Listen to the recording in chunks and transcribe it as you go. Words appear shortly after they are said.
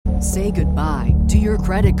Say goodbye to your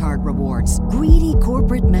credit card rewards. Greedy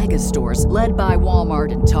corporate mega stores, led by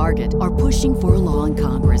Walmart and Target, are pushing for a law in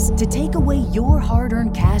Congress to take away your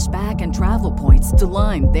hard-earned cash back and travel points to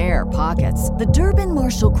line their pockets. The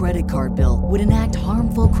Durbin-Marshall credit card bill would enact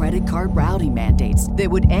harmful credit card routing mandates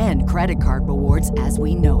that would end credit card rewards as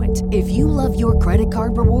we know it. If you love your credit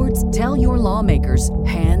card rewards, tell your lawmakers,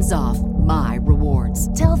 hands off my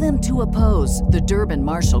rewards. Tell them to oppose the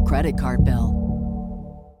Durbin-Marshall credit card bill.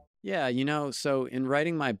 Yeah, so in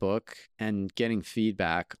writing my book and getting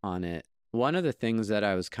feedback on it, one of the things that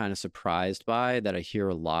I was kind of surprised by that I hear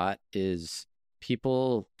a lot is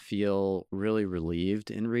people feel really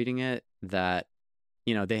relieved in reading it that,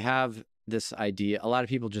 they have this idea. A lot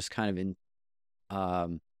of people just kind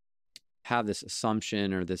of have this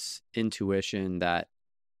assumption or this intuition that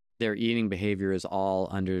their eating behavior is all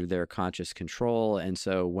under their conscious control. And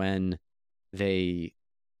so when they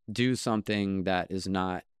do something that is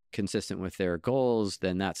not consistent with their goals,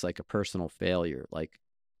 then that's like a personal failure. Like,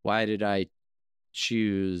 why did I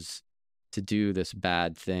choose to do this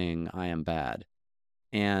bad thing? I am bad.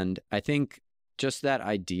 And I think just that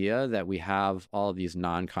idea that we have all of these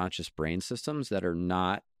non-conscious brain systems that are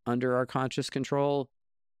not under our conscious control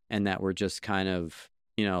and that we're just kind of,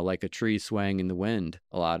 like a tree swaying in the wind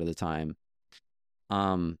a lot of the time.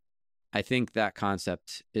 I think that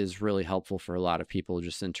concept is really helpful for a lot of people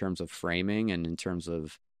just in terms of framing and in terms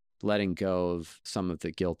of letting go of some of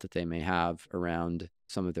the guilt that they may have around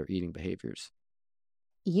some of their eating behaviors.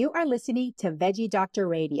 You are listening to Veggie Doctor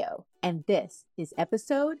Radio, and this is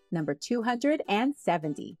episode number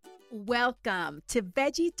 270. Welcome to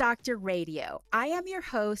Veggie Doctor Radio. I am your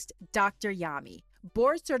host, Dr. Yami,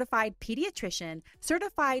 board-certified pediatrician,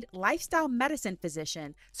 certified lifestyle medicine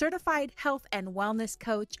physician, certified health and wellness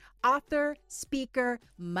coach, author, speaker,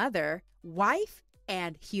 mother, wife,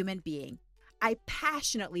 and human being. I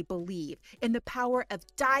passionately believe in the power of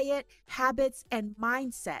diet, habits, and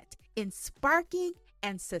mindset in sparking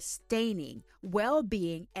and sustaining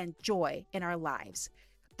well-being and joy in our lives.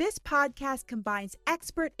 This podcast combines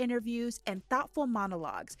expert interviews and thoughtful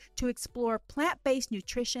monologues to explore plant-based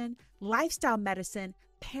nutrition, lifestyle medicine,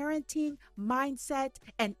 parenting, mindset,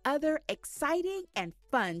 and other exciting and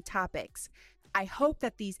fun topics. I hope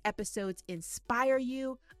that these episodes inspire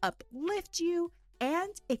you, uplift you,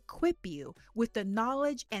 and equip you with the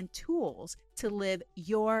knowledge and tools to live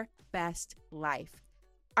your best life.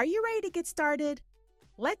 Are you ready to get started?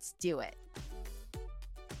 Let's do it.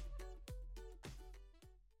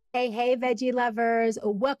 Hey, veggie lovers.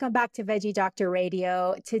 Welcome back to Veggie Doctor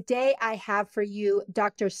Radio. Today, I have for you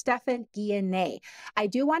Dr. Stephan Guyenet. I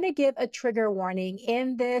do want to give a trigger warning.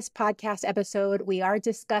 In this podcast episode, we are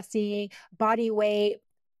discussing body weight,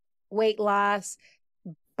 weight loss,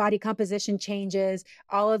 body composition changes,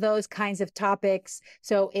 all of those kinds of topics.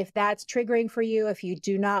 So if that's triggering for you, if you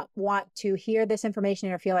do not want to hear this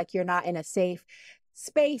information or feel like you're not in a safe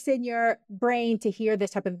space in your brain to hear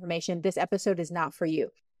this type of information, this episode is not for you.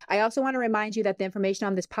 I also want to remind you that the information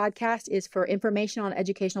on this podcast is for informational and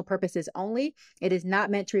educational purposes only. It is not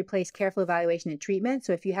meant to replace careful evaluation and treatment.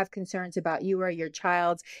 So if you have concerns about you or your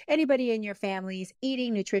child's, anybody in your family's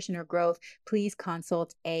eating, nutrition, or growth, please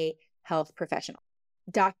consult a health professional.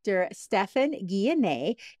 Dr. Stephan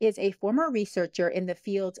Guyenet is a former researcher in the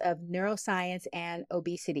fields of neuroscience and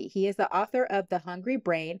obesity. He is the author of The Hungry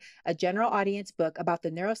Brain, a general audience book about the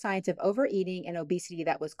neuroscience of overeating and obesity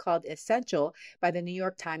that was called essential by the New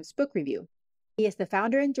York Times Book Review. He is the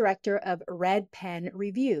founder and director of Red Pen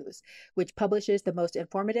Reviews, which publishes the most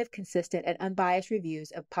informative, consistent, and unbiased reviews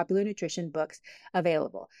of popular nutrition books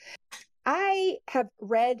available. I have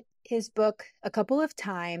read his book a couple of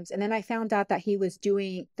times, and then I found out that he was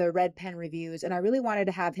doing the Red Pen Reviews, and I really wanted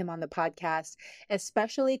to have him on the podcast,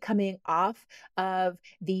 especially coming off of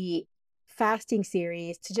the fasting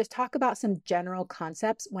series, to just talk about some general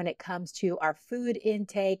concepts when it comes to our food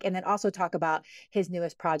intake, and then also talk about his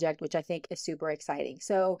newest project, which I think is super exciting.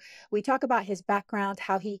 So we talk about his background,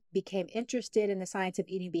 how he became interested in the science of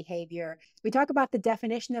eating behavior. We talk about the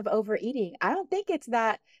definition of overeating. I don't think it's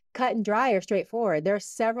that cut and dry or straightforward. There are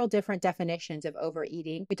several different definitions of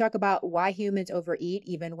overeating. We talk about why humans overeat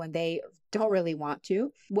even when they don't really want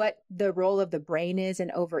to, what the role of the brain is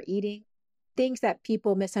in overeating, things that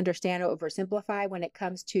people misunderstand or oversimplify when it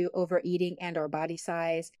comes to overeating and or body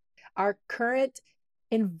size, our current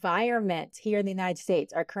environment here in the United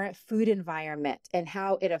States, our current food environment and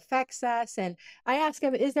how it affects us. And I ask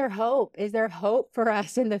him, is there hope? Is there hope for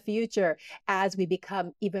us in the future as we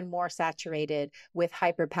become even more saturated with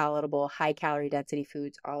hyper palatable, high calorie density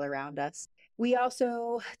foods all around us? We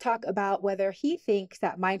also talk about whether he thinks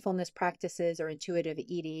that mindfulness practices or intuitive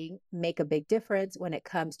eating make a big difference when it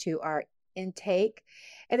comes to our intake.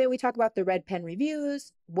 And then we talk about the red pen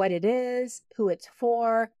reviews, what it is, who it's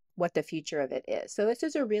for, what the future of it is. So this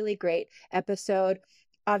is a really great episode.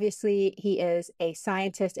 Obviously, he is a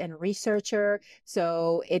scientist and researcher,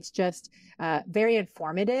 so it's just very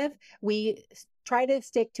informative. We try to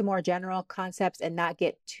stick to more general concepts and not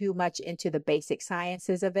get too much into the basic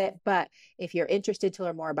sciences of it. But if you're interested to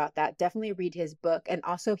learn more about that, definitely read his book. And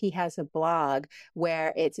also, he has a blog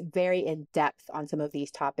where it's very in depth on some of these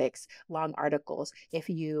topics, long articles, if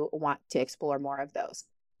you want to explore more of those.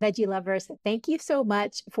 Veggie lovers, thank you so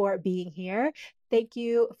much for being here. Thank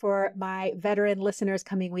you for my veteran listeners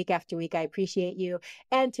coming week after week. I appreciate you.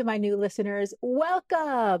 And to my new listeners,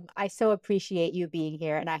 welcome. I so appreciate you being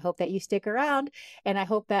here. And I hope that you stick around. And I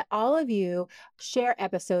hope that all of you share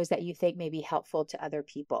episodes that you think may be helpful to other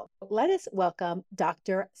people. Let us welcome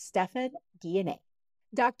Dr. Stephan Guyenet.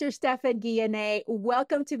 Dr. Stephan Guyenet,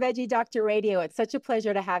 welcome to Veggie Doctor Radio. It's such a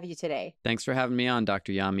pleasure to have you today. Thanks for having me on,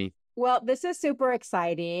 Dr. Yami. Well, this is super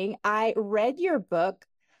exciting. I read your book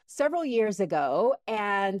several years ago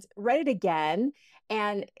and read it again.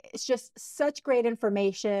 And it's just such great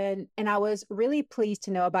information. And I was really pleased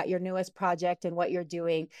to know about your newest project and what you're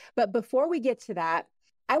doing. But before we get to that,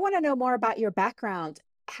 I want to know more about your background.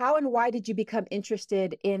 How and why did you become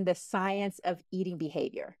interested in the science of eating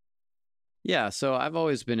behavior? Yeah, so I've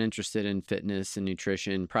always been interested in fitness and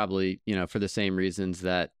nutrition, probably, for the same reasons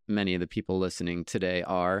that many of the people listening today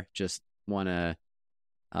are. Just want to,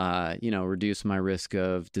 reduce my risk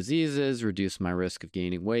of diseases, reduce my risk of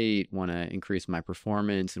gaining weight, want to increase my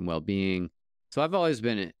performance and well-being. So I've always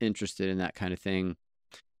been interested in that kind of thing.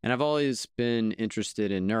 And I've always been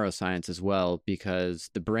interested in neuroscience as well, because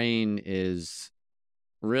the brain is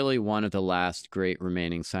really one of the last great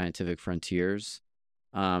remaining scientific frontiers.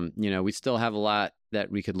 We still have a lot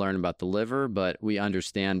that we could learn about the liver, but we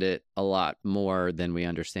understand it a lot more than we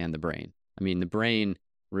understand the brain. I mean, the brain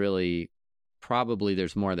really, probably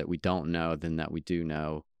there's more that we don't know than that we do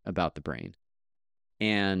know about the brain.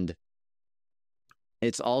 And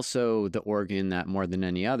it's also the organ that more than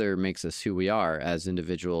any other makes us who we are as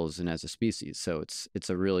individuals and as a species. So it's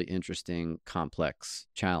a really interesting, complex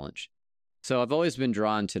challenge. So I've always been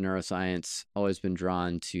drawn to neuroscience, always been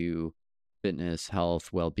drawn to fitness,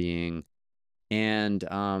 health, well-being. And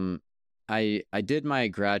I did my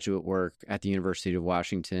graduate work at the University of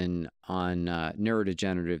Washington on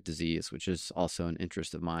neurodegenerative disease, which is also an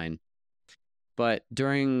interest of mine. But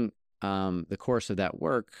during the course of that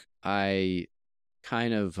work, I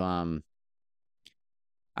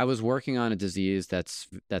was working on a disease that's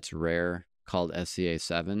rare called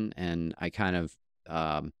SCA7, and I kind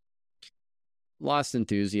of lost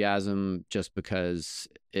enthusiasm just because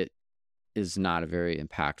it is not a very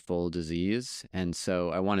impactful disease. And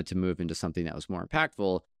so I wanted to move into something that was more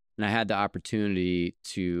impactful. And I had the opportunity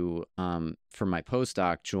to, for my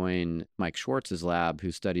postdoc, join Mike Schwartz's lab,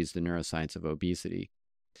 who studies the neuroscience of obesity.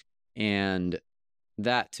 And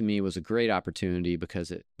that to me was a great opportunity because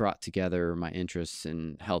it brought together my interests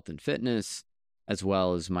in health and fitness, as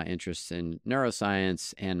well as my interests in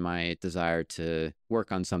neuroscience and my desire to work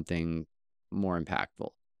on something more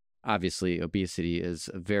impactful. Obviously, obesity is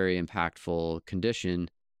a very impactful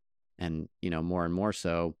condition, and, more and more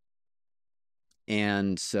so.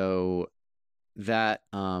 And so that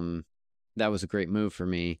was a great move for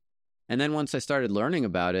me. And then once I started learning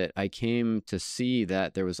about it, I came to see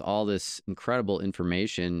that there was all this incredible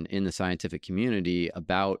information in the scientific community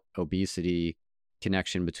about obesity,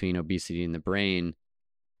 connection between obesity and the brain,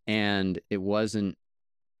 and it wasn't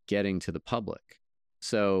getting to the public.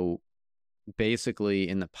 So basically,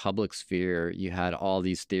 in the public sphere, you had all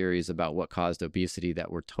these theories about what caused obesity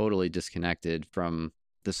that were totally disconnected from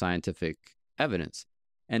the scientific evidence.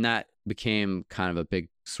 And that became kind of a big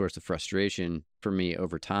source of frustration for me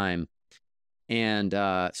over time. And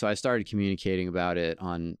so I started communicating about it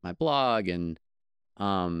on my blog and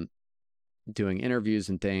doing interviews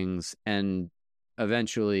and things. And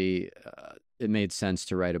eventually, it made sense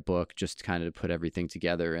to write a book, just kind of to put everything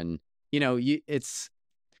together. And, it's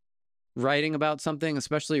writing about something,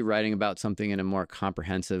 especially writing about something in a more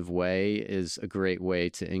comprehensive way, is a great way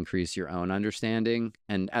to increase your own understanding.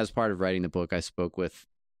 And as part of writing the book, I spoke with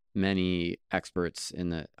many experts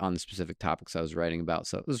on the specific topics I was writing about.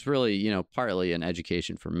 So it was really, partly an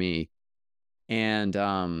education for me. And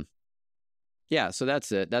so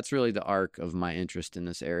that's it. That's really the arc of my interest in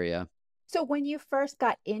this area. So when you first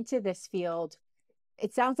got into this field,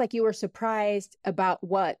 it sounds like you were surprised about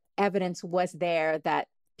what evidence was there that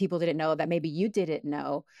people didn't know, that maybe you didn't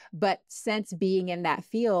know. But since being in that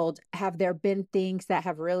field, have there been things that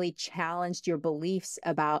have really challenged your beliefs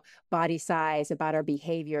about body size, about our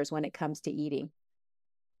behaviors when it comes to eating?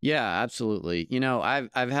 Yeah, absolutely.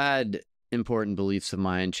 I've had important beliefs of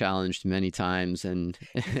mine challenged many times, and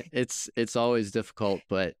it's always difficult,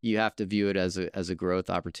 but you have to view it as a growth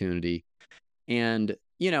opportunity. And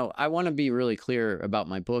I want to be really clear about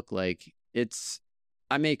my book. Like,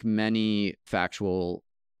 I make many factual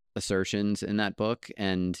assertions in that book,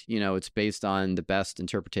 and it's based on the best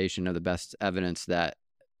interpretation of the best evidence that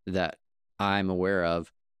I'm aware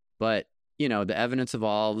of. But the evidence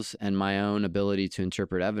evolves, and my own ability to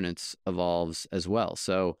interpret evidence evolves as well.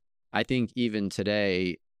 So I think even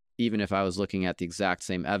today, even if I was looking at the exact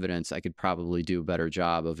same evidence, I could probably do a better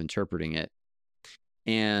job of interpreting it.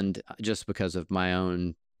 And just because of my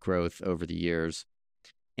own growth over the years.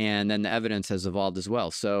 And then the evidence has evolved as well.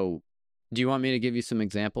 So do you want me to give you some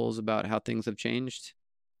examples about how things have changed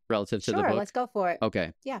relative to the book? Sure, let's go for it.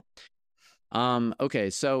 Okay. Yeah. Okay.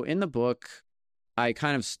 So in the book, I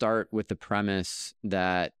kind of start with the premise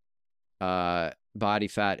that body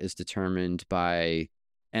fat is determined by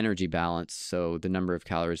energy balance. So the number of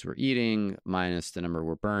calories we're eating minus the number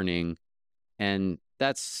we're burning. And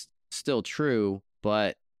that's still true,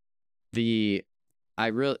 but on the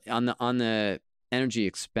energy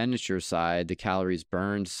expenditure side, the calories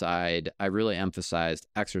burned side, I really emphasized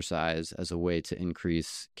exercise as a way to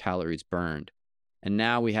increase calories burned. And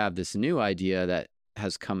now we have this new idea that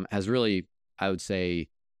has really, I would say,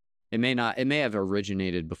 it may have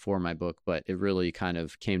originated before my book, but it really kind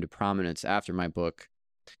of came to prominence after my book,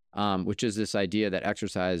 which is this idea that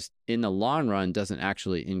exercise in the long run doesn't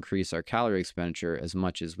actually increase our calorie expenditure as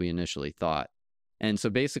much as we initially thought. And so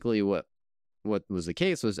basically what was the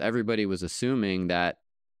case was everybody was assuming that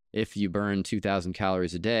if you burn 2,000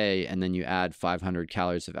 calories a day and then you add 500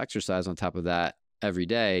 calories of exercise on top of that every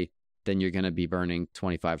day, then you're going to be burning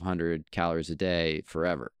 2,500 calories a day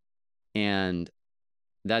forever. And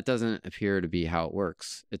that doesn't appear to be how it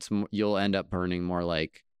works. You'll end up burning more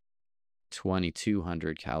like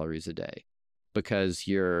 2,200 calories a day because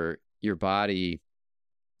your body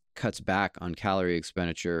cuts back on calorie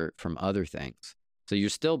expenditure from other things. So you're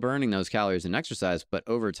still burning those calories in exercise, but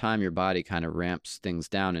over time, your body kind of ramps things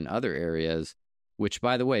down in other areas, which,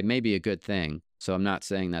 by the way, may be a good thing. So I'm not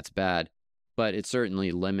saying that's bad, but it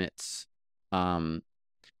certainly limits the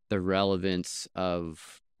relevance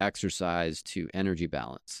of exercise to energy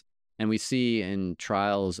balance. And we see in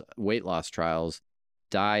trials, weight loss trials,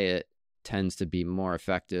 diet tends to be more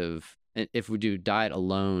effective. If we do diet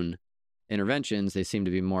alone interventions, they seem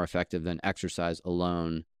to be more effective than exercise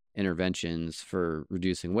alone interventions for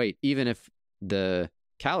reducing weight, even if the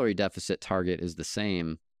calorie deficit target is the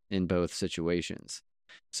same in both situations.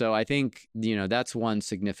 So I think, that's one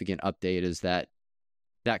significant update, is that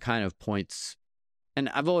kind of points, and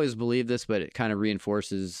I've always believed this, but it kind of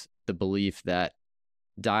reinforces the belief that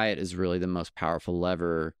diet is really the most powerful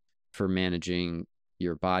lever for managing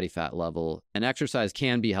your body fat level. And exercise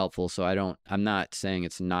can be helpful, so I'm not saying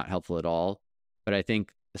it's not helpful at all, but I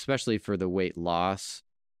think especially for the weight loss,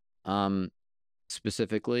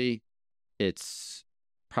 specifically, it's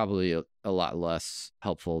probably a lot less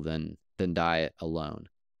helpful than diet alone.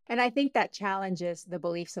 And I think that challenges the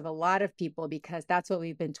beliefs of a lot of people, because that's what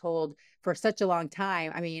we've been told for such a long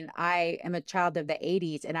time. I mean, I am a child of the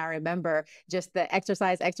 80s, and I remember just the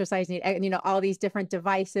exercise need, all these different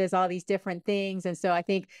devices, all these different things. And so I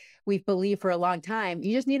think we've believed for a long time,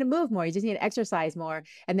 you just need to move more, you just need to exercise more.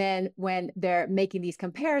 And then when they're making these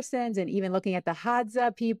comparisons and even looking at the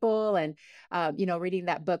Hadza people and, reading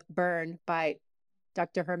that book, Burn, by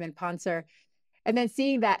Dr. Herman Poncer, and then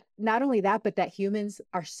seeing that not only that, but that humans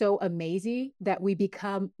are so amazing that we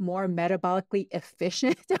become more metabolically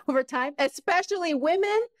efficient over time, especially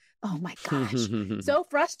women. Oh my gosh, so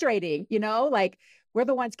frustrating, like we're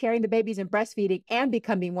the ones carrying the babies and breastfeeding and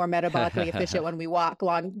becoming more metabolically efficient when we walk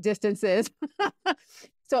long distances.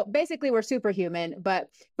 So basically we're superhuman, but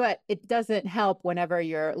it doesn't help whenever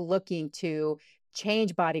you're looking to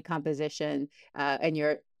change body composition and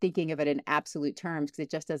you're thinking of it in absolute terms, because it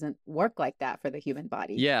just doesn't work like that for the human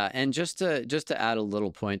body. Yeah, and just to add a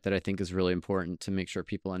little point that I think is really important to make sure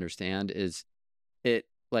people understand is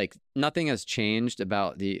nothing has changed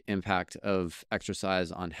about the impact of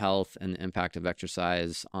exercise on health and the impact of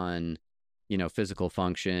exercise on physical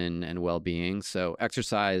function and well-being. So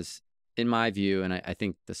exercise, in my view, and I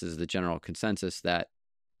think this is the general consensus, that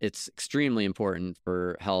it's extremely important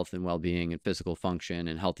for health and well-being and physical function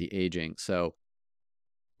and healthy aging. So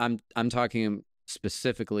I'm talking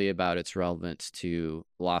specifically about its relevance to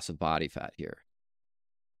loss of body fat here.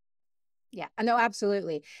 Yeah, no,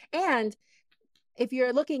 absolutely. And if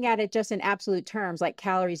you're looking at it just in absolute terms, like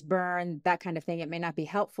calories burned, that kind of thing, it may not be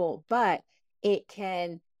helpful, but it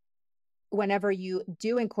can, whenever you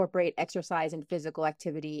do incorporate exercise and physical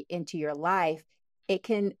activity into your life, it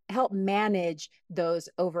can help manage those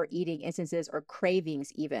overeating instances or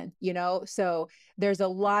cravings even, So there's a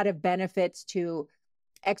lot of benefits to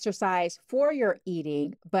exercise for your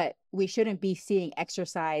eating, but we shouldn't be seeing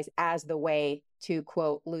exercise as the way to,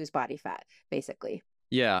 quote, lose body fat, basically.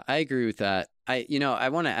 Yeah, I agree with that. I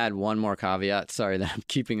want to add one more caveat. Sorry that I'm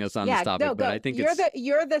keeping us on this topic, no, but go. I think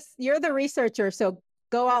You're the researcher, so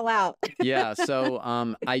go all out. Yeah,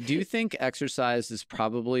 so I do think exercise is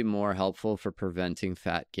probably more helpful for preventing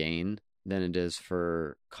fat gain than it is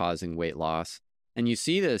for causing weight loss. And you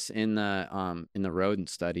see this in the rodent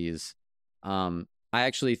studies. I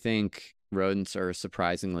actually think rodents are a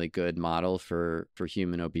surprisingly good model for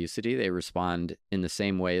human obesity. They respond in the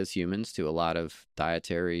same way as humans to a lot of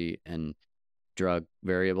dietary and drug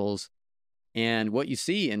variables. And what you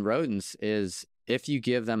see in rodents is if you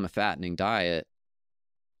give them a fattening diet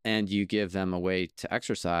and you give them a way to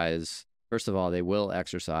exercise, first of all, they will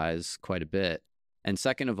exercise quite a bit. And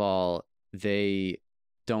second of all, they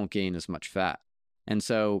don't gain as much fat. And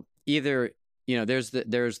so either, there's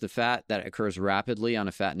the fat that occurs rapidly on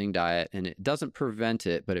a fattening diet, and it doesn't prevent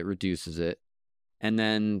it, but it reduces it. And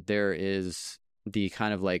then there is the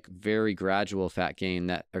kind of like very gradual fat gain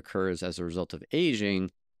that occurs as a result of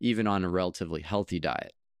aging, even on a relatively healthy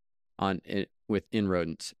diet within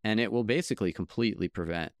rodents. And it will basically completely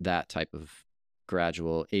prevent that type of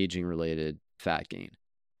gradual aging related fat gain.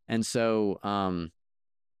 And so,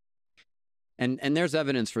 and there's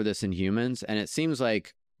evidence for this in humans. And it seems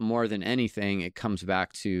like more than anything, it comes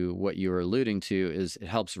back to what you were alluding to, is it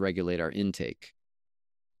helps regulate our intake.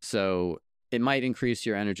 So it might increase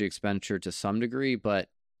your energy expenditure to some degree, but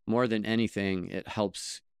more than anything, it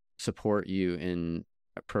helps support you in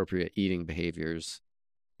appropriate eating behaviors.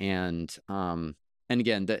 And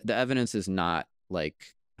again, the evidence is not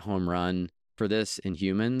like home run for this in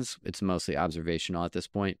humans. It's mostly observational at this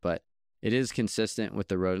point, but it is consistent with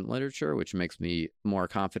the rodent literature, which makes me more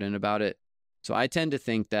confident about it. So I tend to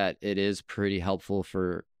think that it is pretty helpful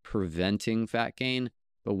for preventing fat gain,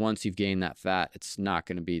 but once you've gained that fat, it's not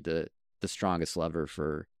going to be the strongest lever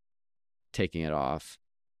for taking it off.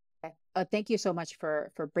 Thank you so much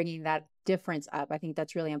for bringing that difference up. I think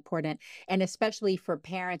that's really important. And especially for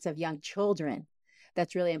parents of young children,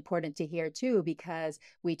 that's really important to hear too, because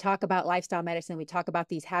we talk about lifestyle medicine. We talk about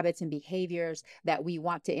these habits and behaviors that we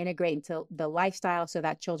want to integrate into the lifestyle so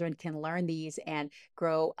that children can learn these and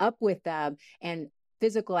grow up with them. And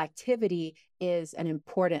physical activity is an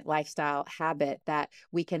important lifestyle habit that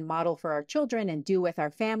we can model for our children and do with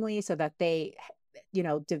our family so that they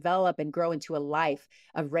develop and grow into a life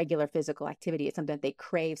of regular physical activity. It's something that they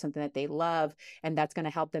crave, something that they love, and that's going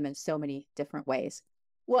to help them in so many different ways.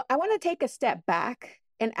 Well, I want to take a step back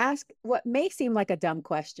and ask what may seem like a dumb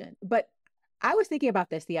question, but I was thinking about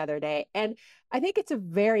this the other day, and I think it's a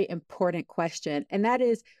very important question, and that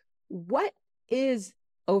is, what is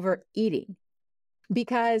overeating?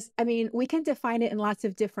 Because, we can define it in lots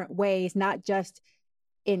of different ways, not just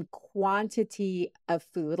in quantity of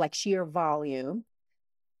food, like sheer volume,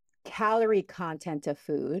 calorie content of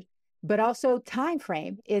food, but also time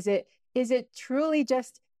frame. Is it truly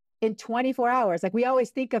just in 24 hours? Like we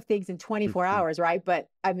always think of things in 24 hours, right? But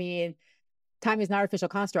time is an artificial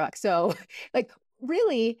construct. So like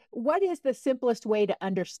really, what is the simplest way to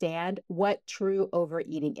understand what true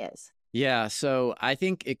overeating is? Yeah, so I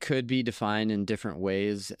think it could be defined in different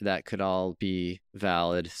ways that could all be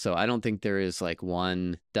valid. So I don't think there is like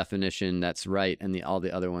one definition that's right and all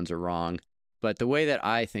the other ones are wrong. But the way that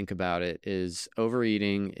I think about it is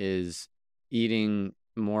overeating is eating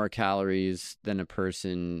more calories than a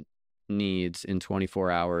person needs in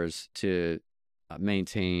 24 hours to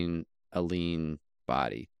maintain a lean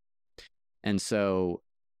body. And so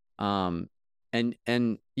you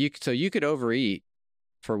could overeat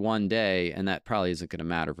for one day, and that probably isn't going to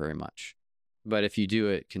matter very much. But if you do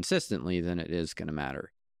it consistently, then it is going to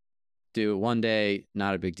matter. Do it one day,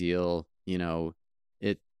 not a big deal.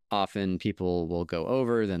 It often people will go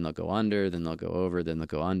over, then they'll go under, then they'll go over, then they'll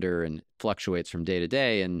go under, and it fluctuates from day to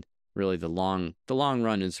day. And really the long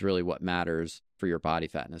run is really what matters for your body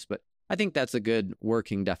fatness. But I think that's a good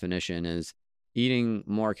working definition, is eating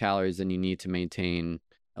more calories than you need to maintain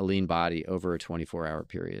a lean body over a 24-hour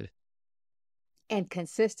period. And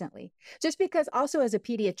consistently. Just because also as a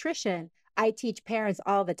pediatrician, I teach parents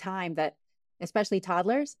all the time that, especially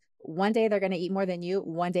toddlers, one day they're going to eat more than you,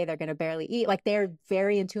 one day they're going to barely eat. Like they're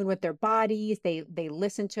very in tune with their bodies. They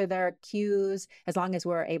listen to their cues as long as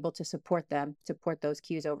we're able to support those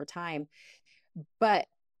cues over time. But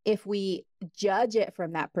if we judge it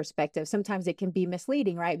from that perspective, sometimes it can be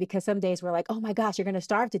misleading, right? Because some days we're like, oh my gosh, you're going to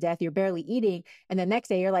starve to death. You're barely eating. And the next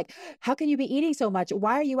day you're like, how can you be eating so much?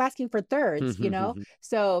 Why are you asking for thirds?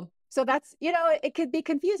 So that's, it could be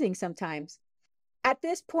confusing sometimes. At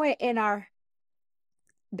this point in our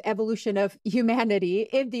evolution of humanity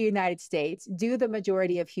in the United States, do the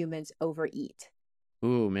majority of humans overeat?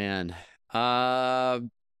 Ooh, man.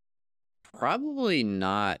 Probably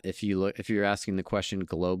not. If you're asking the question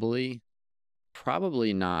globally,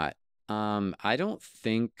 probably not. I don't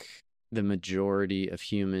think the majority of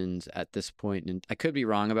humans at this point, and I could be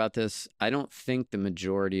wrong about this, I don't think the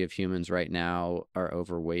majority of humans right now are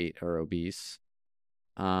overweight or obese.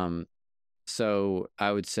 So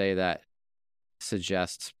I would say that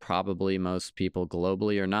suggests probably most people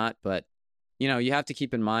globally are not, but you have to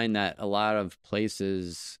keep in mind that a lot of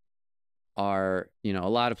places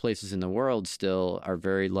in the world still are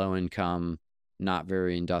very low income, not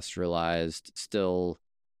very industrialized, still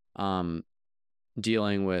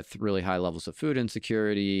dealing with really high levels of food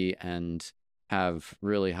insecurity and have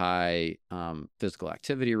really high physical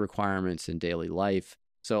activity requirements in daily life.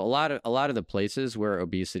 So a lot of the places where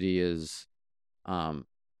obesity is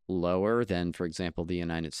lower than, for example, the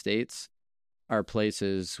United States are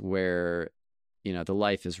places where the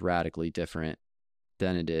life is radically different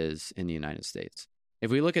than it is in the United States.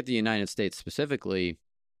 If we look at the United States specifically,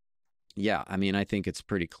 yeah, I mean, I think it's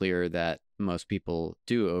pretty clear that most people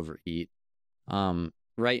do overeat.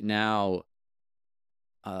 Right now,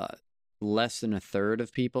 less than a third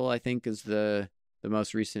of people, I think, is the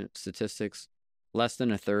most recent statistics. Less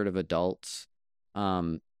than a third of adults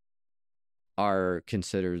are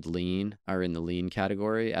considered lean, are in the lean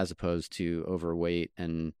category, as opposed to overweight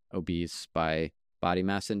and obese by body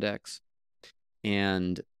mass index.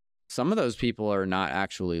 And some of those people are not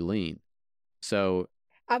actually lean. So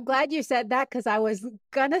I'm glad you said that, because I was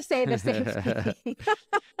going to say the same thing.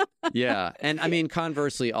 Yeah. And I mean,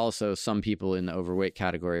 conversely, also, some people in the overweight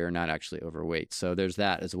category are not actually overweight. So there's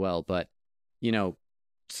that as well. But,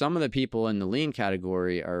 some of the people in the lean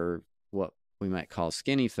category are what we might call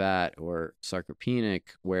skinny fat or sarcopenic,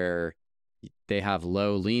 where they have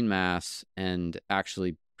low lean mass and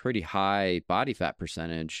actually pretty high body fat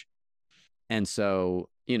percentage. And so,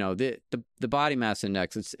 the body mass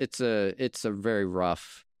index, it's a very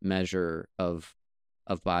rough measure of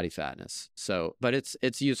body fatness. So, but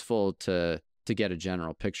it's useful to get a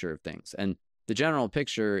general picture of things. And the general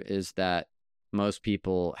picture is that most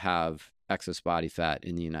people have excess body fat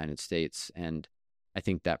in the United States, and I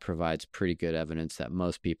think that provides pretty good evidence that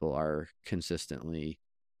most people are consistently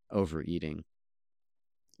overeating.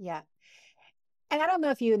 Yeah. And I don't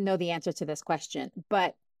know if you know the answer to this question,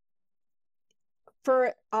 but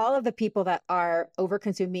for all of the people that are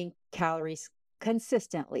over-consuming calories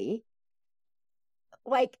consistently,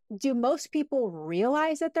 like, do most people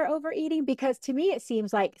realize that they're overeating? Because to me, it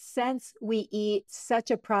seems like since we eat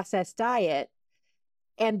such a processed diet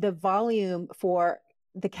and the volume for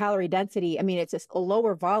the calorie density, I mean, it's a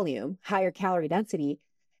lower volume, higher calorie density.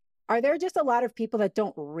 Are there just a lot of people that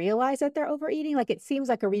don't realize that they're overeating? Like, it seems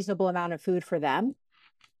like a reasonable amount of food for them.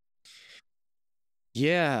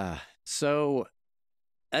 Yeah. So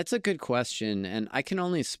that's a good question. And I can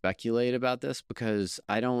only speculate about this because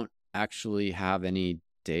I don't actually have any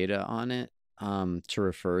data on it to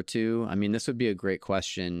refer to. I mean, this would be a great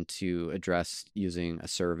question to address using a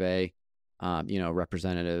survey,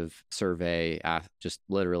 representative survey, just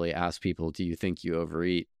literally ask people, do you think you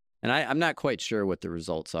overeat? And I'm not quite sure what the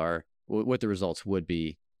results are, what the results would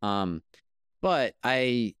be. But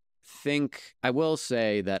I will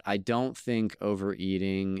say that I don't think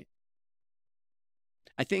overeating,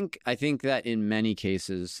 I think that in many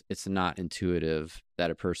cases, it's not intuitive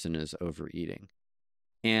that a person is overeating.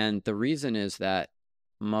 And the reason is that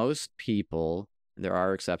most people, there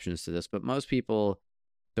are exceptions to this, but most people,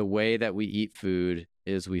 the way that we eat food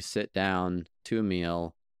is we sit down to a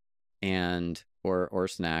meal or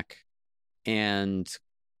snack, and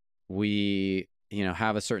we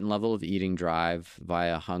have a certain level of eating drive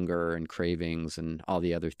via hunger and cravings and all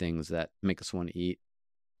the other things that make us want to eat.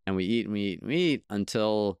 And we eat and we eat and we eat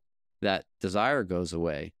until that desire goes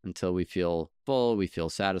away, until we feel full, we feel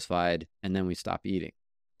satisfied, and then we stop eating.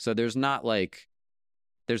 So there's not like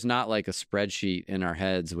a spreadsheet in our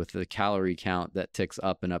heads with the calorie count that ticks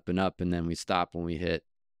up and up and up, and then we stop when we hit,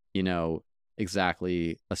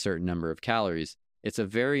 exactly a certain number of calories. It's a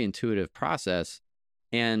very intuitive process.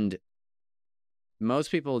 And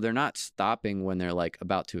most people, they're not stopping when they're like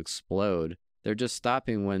about to explode. They're just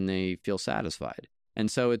stopping when they feel satisfied. And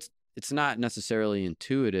so it's not necessarily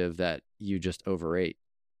intuitive that you just overate.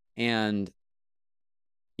 And,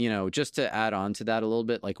 you know, just to add on to that a little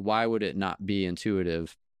bit, like, why would it not be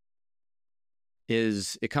intuitive?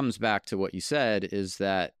 It comes back to what you said, is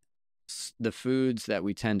that the foods that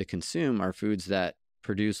we tend to consume are foods that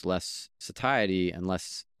produce less satiety and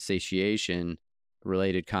less satiation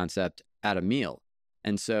related concept at a meal.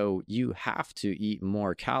 And so you have to eat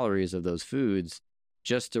more calories of those foods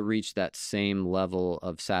just to reach that same level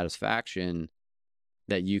of satisfaction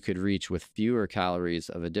that you could reach with fewer calories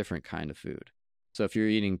of a different kind of food. So if you're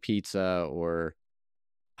eating pizza or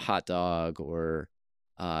hot dog or,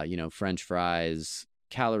 French fries,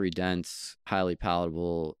 calorie dense, highly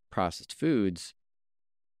palatable processed foods,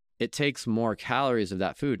 it takes more calories of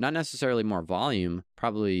that food, not necessarily more volume,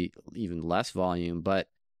 probably even less volume, but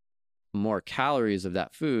more calories of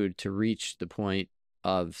that food to reach the point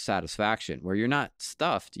of satisfaction where you're not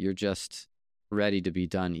stuffed, you're just ready to be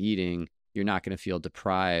done eating. You're not going to feel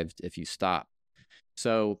deprived if you stop.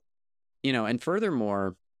 So, and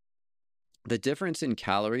furthermore, the difference in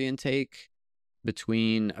calorie intake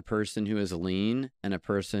between a person who is lean and a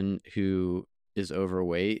person who is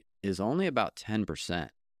overweight is only about 10%.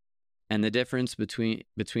 And the difference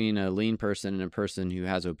between a lean person and a person who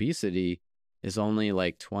has obesity is only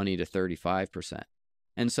like 20 to 35%.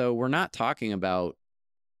 And so we're not talking about,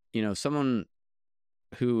 someone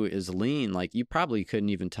who is lean, like you probably couldn't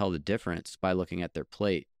even tell the difference by looking at their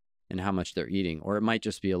plate and how much they're eating. Or it might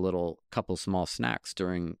just be a couple small snacks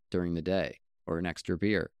during the day or an extra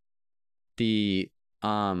beer. The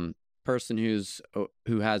person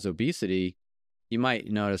who has obesity, you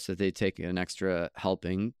might notice that they take an extra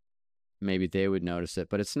helping. Maybe they would notice it,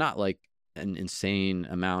 but it's not like an insane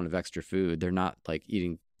amount of extra food. They're not like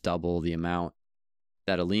eating double the amount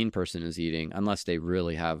that a lean person is eating unless they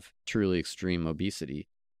really have truly extreme obesity.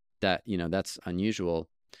 That's unusual.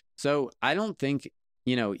 So I don't think,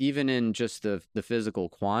 even in just the physical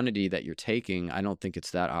quantity that you're taking, I don't think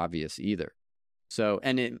it's that obvious either. So,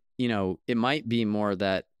 and it might be more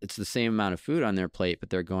that it's the same amount of food on their plate, but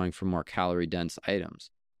they're going for more calorie dense items.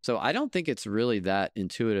 So I don't think it's really that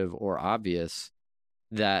intuitive or obvious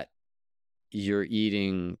that you're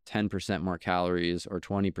eating 10% more calories or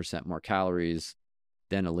 20% more calories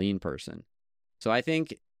than a lean person. So I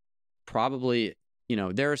think probably,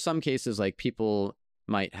 there are some cases like people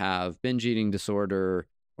might have binge eating disorder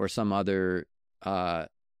or some other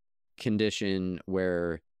condition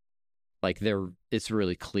where like it's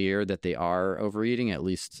really clear that they are overeating, at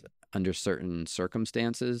least under certain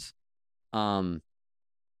circumstances. But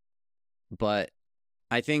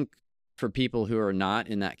I think for people who are not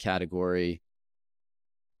in that category,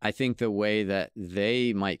 I think the way that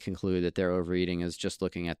they might conclude that they're overeating is just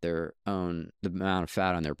looking at the amount of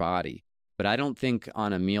fat on their body. But I don't think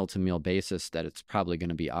on a meal-to-meal basis that it's probably going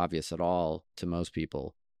to be obvious at all to most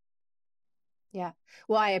people. Yeah.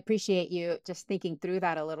 Well, I appreciate you just thinking through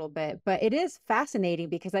that a little bit, but it is fascinating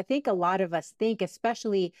because I think a lot of us think,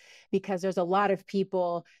 especially because there's a lot of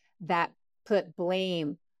people that put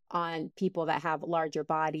blame on people that have larger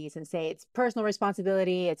bodies and say it's personal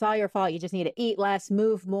responsibility. It's all your fault. You just need to eat less,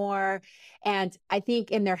 move more. And I think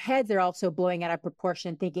in their heads, they're also blowing out of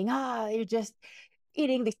proportion, thinking, you're just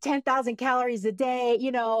eating these 10,000 calories a day,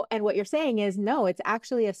 and what you're saying is, no, it's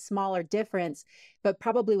actually a smaller difference. But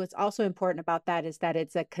probably what's also important about that is that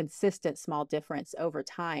it's a consistent small difference over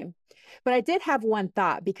time. But I did have one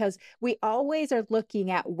thought, because we always are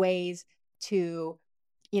looking at ways to,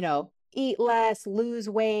 eat less, lose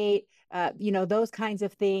weight, those kinds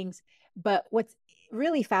of things. But what's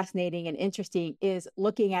really fascinating and interesting is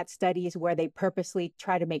looking at studies where they purposely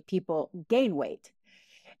try to make people gain weight.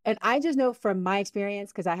 And I just know from my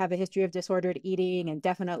experience, because I have a history of disordered eating and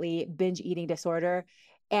definitely binge eating disorder.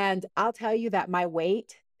 And I'll tell you that my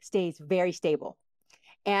weight stays very stable.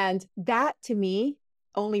 And that to me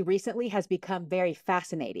only recently has become very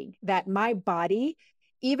fascinating, that my body,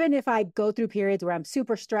 even if I go through periods where I'm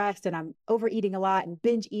super stressed and I'm overeating a lot and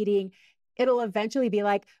binge eating, it'll eventually be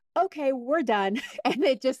like, okay, we're done. And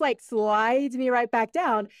it just like slides me right back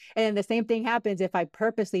down. And the same thing happens if I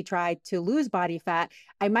purposely try to lose body fat.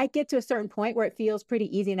 I might get to a certain point where it feels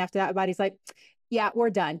pretty easy. And after that, my body's like, yeah, we're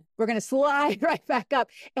done. We're going to slide right back up.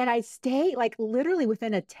 And I stay like literally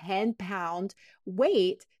within a 10-pound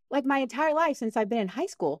weight, like my entire life since I've been in high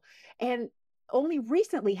school. And only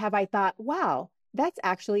recently have I thought, wow, that's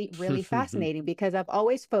actually really fascinating, because I've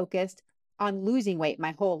always focused on losing weight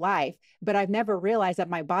my whole life, but I've never realized that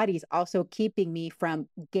my body's also keeping me from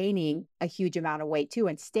gaining a huge amount of weight too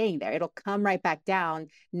and staying there. It'll come right back down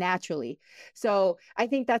naturally. So I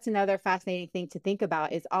think that's another fascinating thing to think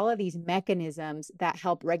about, is all of these mechanisms that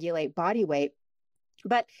help regulate body weight.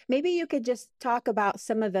 But maybe you could just talk about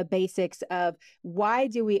some of the basics of why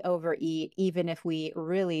do we overeat, even if we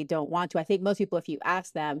really don't want to? I think most people, if you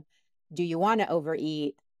ask them, do you want to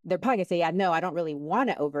overeat? They're probably going to say, yeah, no, I don't really want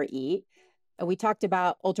to overeat. We talked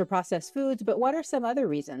about ultra processed foods, but what are some other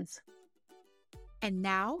reasons? And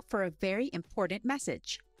now for a very important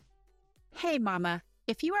message. Hey, Mama,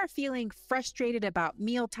 if you are feeling frustrated about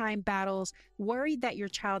mealtime battles, worried that your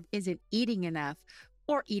child isn't eating enough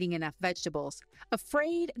or eating enough vegetables,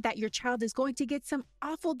 afraid that your child is going to get some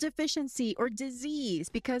awful deficiency or disease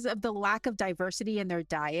because of the lack of diversity in their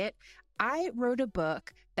diet, I wrote a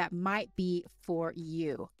book that might be for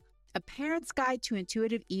you. A Parent's Guide to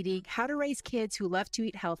Intuitive Eating: How to Raise Kids Who Love to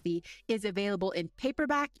Eat Healthy is available in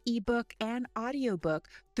paperback, ebook, and audiobook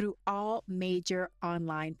through all major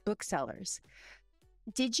online booksellers.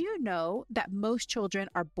 Did you know that most children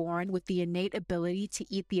are born with the innate ability to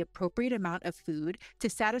eat the appropriate amount of food to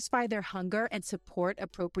satisfy their hunger and support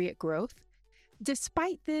appropriate growth?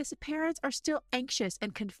 Despite this, parents are still anxious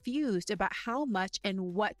and confused about how much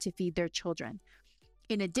and what to feed their children.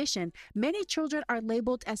 In addition, many children are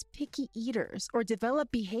labeled as picky eaters or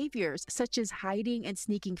develop behaviors such as hiding and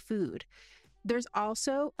sneaking food. There's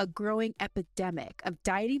also a growing epidemic of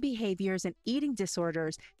dieting behaviors and eating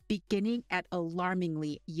disorders beginning at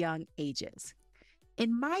alarmingly young ages.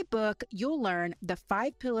 In my book, you'll learn the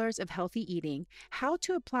 5 pillars of healthy eating, how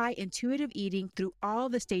to apply intuitive eating through all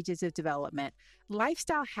the stages of development,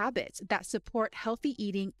 lifestyle habits that support healthy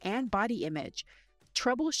eating and body image,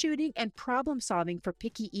 troubleshooting and problem solving for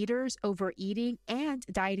picky eaters, overeating, and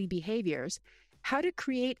dieting behaviors, how to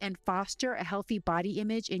create and foster a healthy body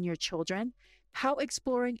image in your children, how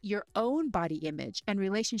exploring your own body image and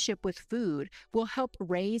relationship with food will help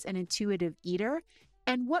raise an intuitive eater,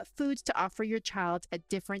 and what foods to offer your child at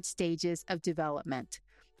different stages of development.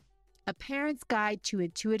 A Parent's Guide to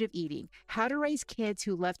Intuitive Eating: How to Raise Kids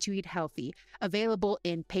Who Love to Eat Healthy, available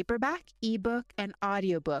in paperback, ebook, and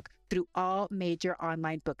audiobook through all major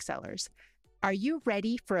online booksellers. Are you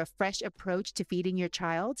ready for a fresh approach to feeding your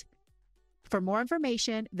child? For more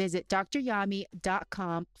information, visit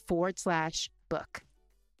dryami.com/book.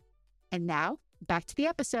 And now, back to the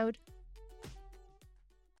episode.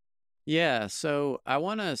 Yeah, so I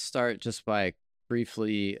want to start just by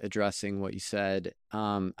briefly addressing what you said.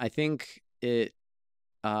 I think this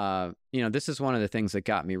is one of the things that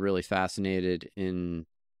got me really fascinated in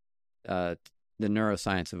the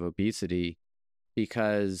neuroscience of obesity,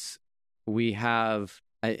 because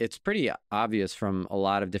it's pretty obvious from a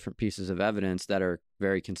lot of different pieces of evidence that are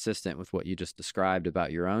very consistent with what you just described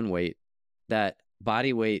about your own weight, that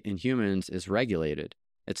body weight in humans is regulated.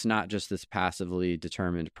 It's not just this passively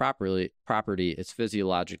determined property, it's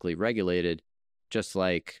physiologically regulated, just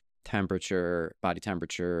like temperature, body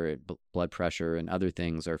temperature, blood pressure, and other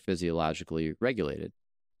things are physiologically regulated.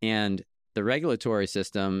 And the regulatory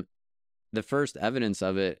system, the first evidence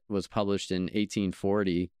of it was published in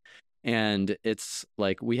 1840. And it's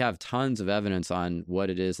like we have tons of evidence on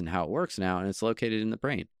what it is and how it works now, and it's located in the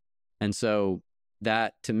brain. And so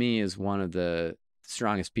that, to me, is one of the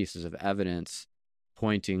strongest pieces of evidence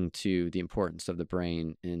pointing to the importance of the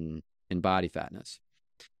brain in body fatness.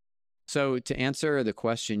 So to answer the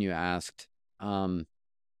question you asked,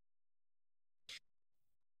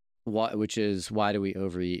 which is why do we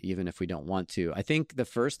overeat even if we don't want to? I think the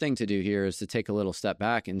first thing to do here is to take a little step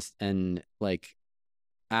back and like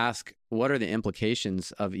ask, what are the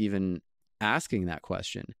implications of even asking that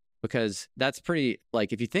question? Because that's pretty,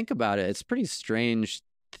 like, if you think about it, it's a pretty strange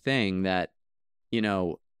thing that,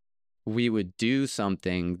 we would do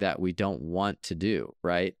something that we don't want to do,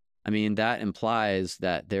 right? I mean, that implies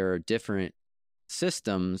that there are different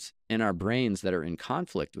systems in our brains that are in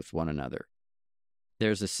conflict with one another.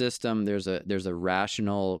 There's a system, there's a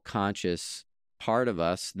rational, conscious part of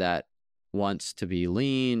us that wants to be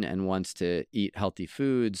lean and wants to eat healthy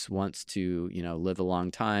foods, wants to, live a long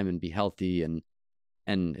time and be healthy and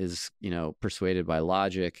is, persuaded by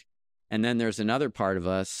logic. And then there's another part of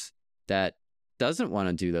us that doesn't want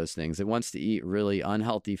to do those things. It wants to eat really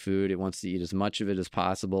unhealthy food. It wants to eat as much of it as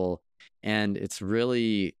possible. And it's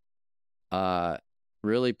really,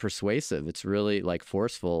 really persuasive. It's really like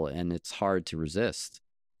forceful, and it's hard to resist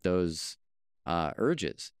those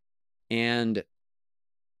urges. And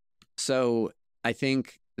so I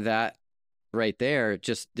think that right there,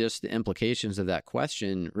 just the implications of that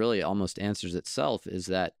question really almost answers itself, is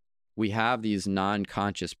that we have these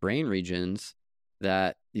non-conscious brain regions,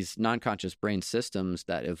 that these non-conscious brain systems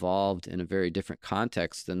that evolved in a very different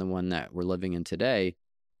context than the one that we're living in today.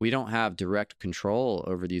 We don't have direct control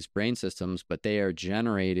over these brain systems, but they are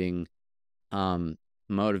generating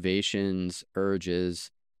motivations,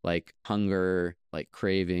 urges, like hunger, like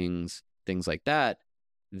cravings, things like that,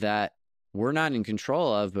 that we're not in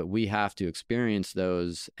control of, but we have to experience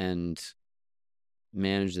those and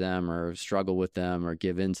manage them or struggle with them or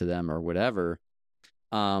give in to them or whatever.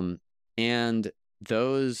 And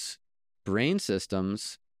those brain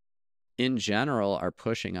systems in general are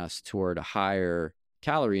pushing us toward a higher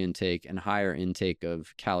calorie intake and higher intake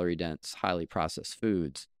of calorie dense, highly processed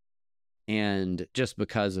foods. And just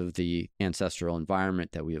because of the ancestral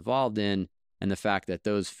environment that we evolved in, and the fact that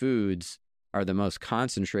those foods are the most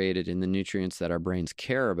concentrated in the nutrients that our brains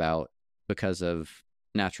care about because of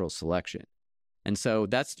natural selection. And so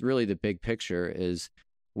that's really the big picture, is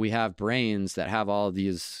we have brains that have all of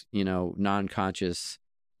these, non-conscious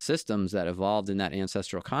systems that evolved in that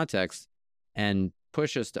ancestral context and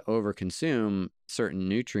push us to overconsume certain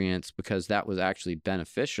nutrients because that was actually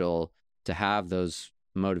beneficial to have those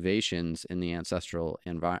motivations in the ancestral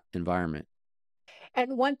environment.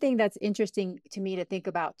 And one thing that's interesting to me to think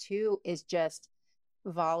about too is just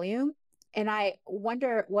volume. And I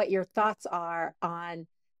wonder what your thoughts are on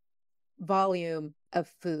volume of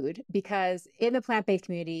food, because in the plant-based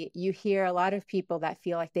community, you hear a lot of people that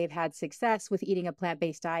feel like they've had success with eating a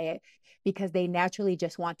plant-based diet because they naturally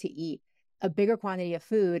just want to eat a bigger quantity of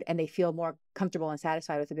food and they feel more comfortable and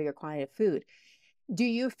satisfied with a bigger quantity of food. Do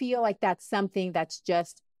you feel like that's something that's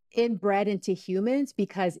just inbred into humans,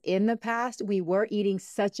 because in the past we were eating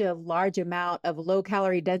such a large amount of low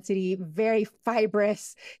calorie density, very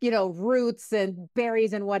fibrous, roots and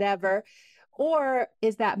berries and whatever? Or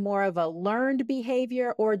is that more of a learned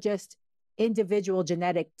behavior or just individual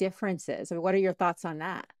genetic differences? I mean, what are your thoughts on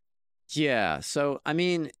that? Yeah. So,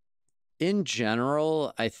 in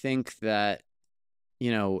general, I think that,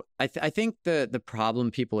 I think the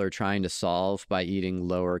problem people are trying to solve by eating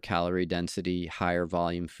lower calorie density, higher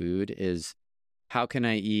volume food is, how can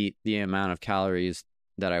I eat the amount of calories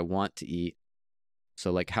that I want to eat?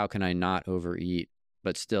 So like, how can I not overeat,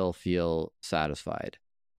 but still feel satisfied?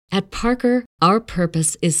 At Parker, our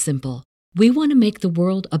purpose is simple. We want to make the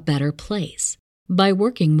world a better place by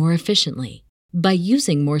working more efficiently, by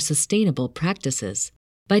using more sustainable practices,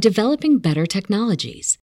 by developing better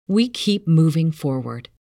technologies. We keep moving forward.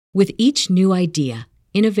 With each new idea,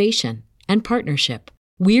 innovation, and partnership,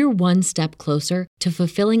 we're one step closer to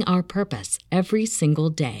fulfilling our purpose every single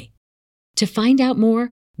day. To find out more,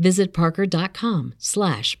 visit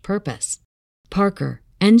parker.com/purpose. Parker,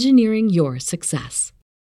 engineering your success.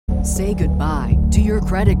 Say goodbye to your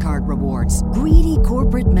credit card rewards. Greedy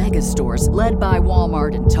corporate mega stores, led by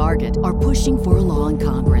Walmart and Target, are pushing for a law in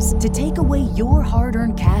Congress to take away your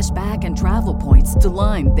hard-earned cash back and travel points to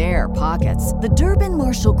line their pockets. The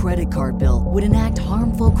Durbin-Marshall credit card bill would enact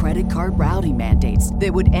harmful credit card routing mandates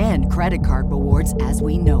that would end credit card rewards as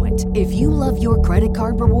we know it. If you love your credit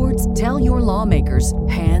card rewards, tell your lawmakers,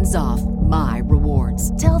 hands off my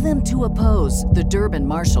rewards. Tell them to oppose the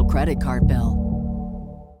Durbin-Marshall credit card bill.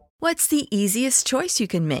 What's the easiest choice you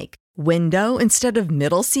can make? Window instead of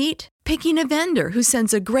middle seat? Picking a vendor who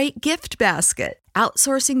sends a great gift basket?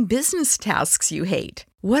 Outsourcing business tasks you hate?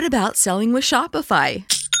 What about selling with Shopify?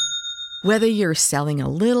 Whether you're selling a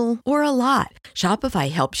little or a lot,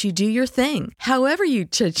 Shopify helps you do your thing, however you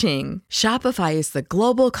cha-ching. Shopify is the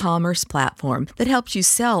global commerce platform that helps you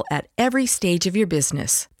sell at every stage of your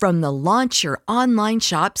business. From the launch your online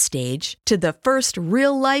shop stage to the first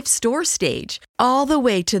real-life store stage, all the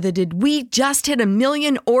way to the did we just hit 1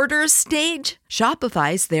 million orders stage.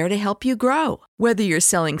 Shopify's there to help you grow. Whether you're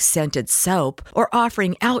selling scented soap or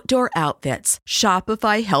offering outdoor outfits,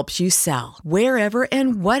 Shopify helps you sell. Wherever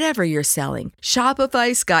and whatever you're selling,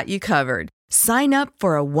 Shopify's got you covered. Sign up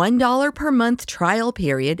for a $1 per month trial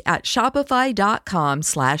period at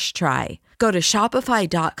shopify.com/try. Go to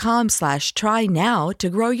shopify.com/try now to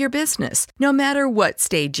grow your business, no matter what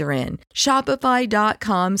stage you're in.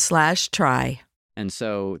 Shopify.com/try. And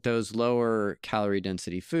so those lower calorie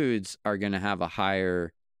density foods are going to have a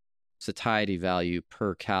higher satiety value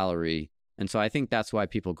per calorie. And so I think that's why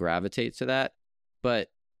people gravitate to that.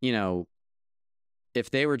 But, if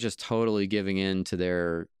they were just totally giving in to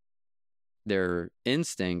their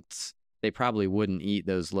instincts, they probably wouldn't eat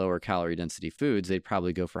those lower calorie density foods. They'd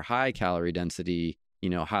probably go for high calorie density,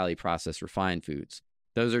 highly processed refined foods.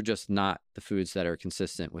 Those are just not the foods that are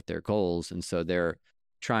consistent with their goals. And so they're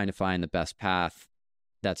trying to find the best path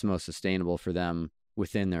that's most sustainable for them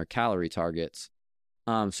within their calorie targets.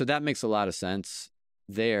 So that makes a lot of sense.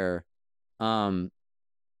 there.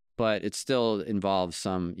 But it still involves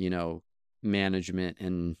some, management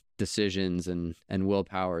and decisions and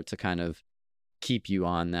willpower to kind of keep you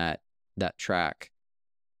on that track.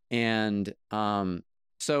 And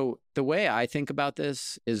so the way I think about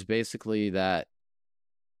this is basically that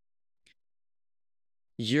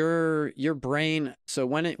your brain, so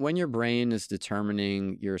when your brain is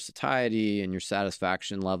determining your satiety and your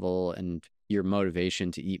satisfaction level and your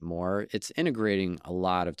motivation to eat more, it's integrating a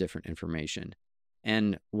lot of different information.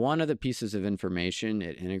 And one of the pieces of information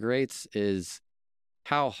it integrates is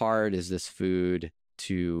how hard is this food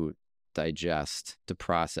to digest, to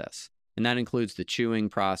process. And that includes the chewing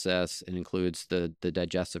process. It includes the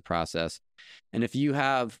digestive process. And if you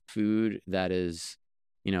have food that is,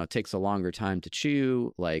 takes a longer time to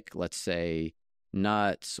chew, like let's say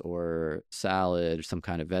nuts or salad or some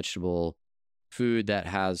kind of vegetable food that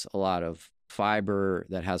has a lot of fiber,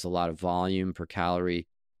 that has a lot of volume per calorie,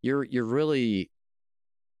 you're really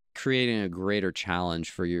creating a greater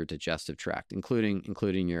challenge for your digestive tract,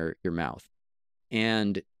 including your mouth.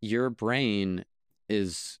 And your brain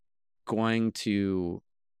is going to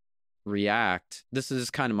react. This is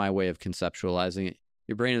kind of my way of conceptualizing it.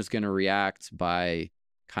 Your brain is going to react by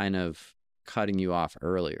kind of cutting you off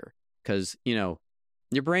earlier, because,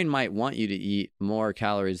 your brain might want you to eat more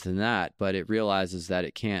calories than that, but it realizes that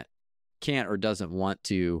it can't or doesn't want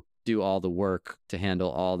to do all the work to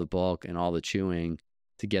handle all the bulk and all the chewing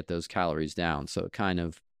to get those calories down. So it kind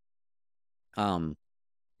of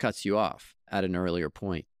cuts you off at an earlier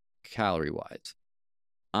point, calorie-wise.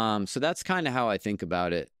 So that's kind of how I think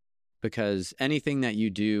about it, because anything that you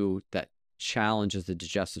do that challenges the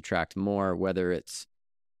digestive tract more, whether it's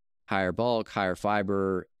higher bulk, higher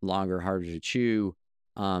fiber, longer, harder to chew,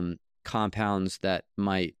 compounds that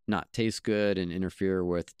might not taste good and interfere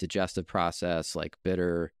with digestive process, like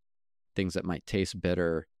bitter, things that might taste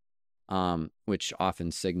bitter, which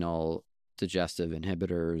often signal digestive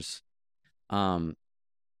inhibitors. All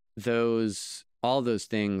those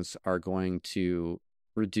things are going to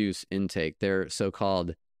reduce intake. They're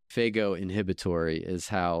so-called phagoinhibitory is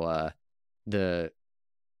how the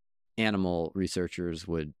animal researchers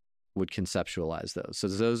would conceptualize those. So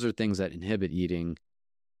those are things that inhibit eating.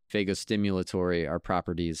 Phagostimulatory are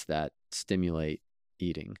properties that stimulate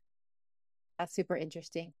eating. That's super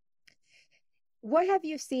interesting. What have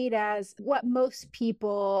you seen as what most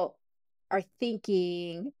people are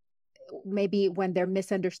thinking, maybe when they're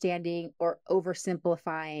misunderstanding or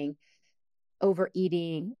oversimplifying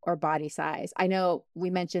overeating or body size? I know we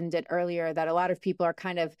mentioned it earlier that a lot of people are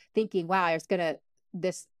kind of thinking, wow,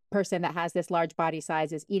 this person that has this large body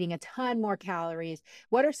size is eating a ton more calories.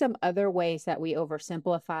 What are some other ways that we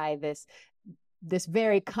oversimplify this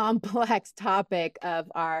very complex topic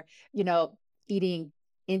of our, eating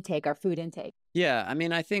intake, our food intake? Yeah, I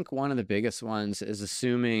mean, I think one of the biggest ones is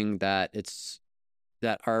assuming that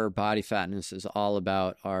our body fatness is all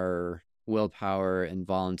about our willpower and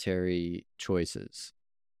voluntary choices,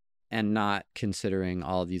 and not considering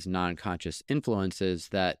all these non-conscious influences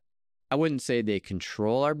that I wouldn't say they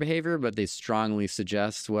control our behavior, but they strongly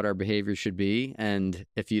suggest what our behavior should be. And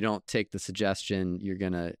if you don't take the suggestion, you're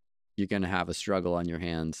gonna have a struggle on your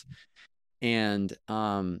hands. And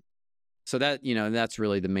so that, that's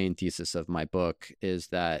really the main thesis of my book, is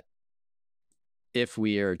that if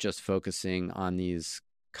we are just focusing on these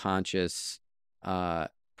conscious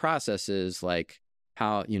processes, like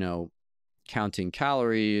how, counting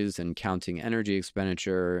calories and counting energy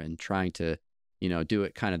expenditure and trying to, do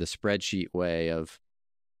it kind of the spreadsheet way of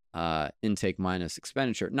intake minus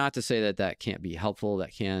expenditure. Not to say that can't be helpful.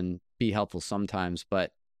 That can be helpful sometimes.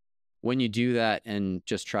 But when you do that and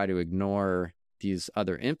just try to ignore these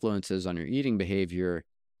other influences on your eating behavior,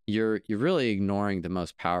 you're really ignoring the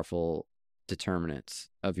most powerful determinants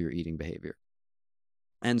of your eating behavior.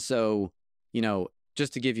 And so,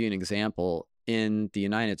 just to give you an example, in the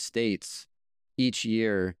United States, each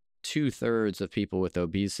year, 2/3 of people with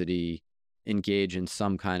obesity engage in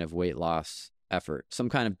some kind of weight loss effort, some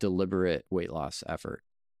kind of deliberate weight loss effort.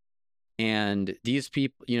 And these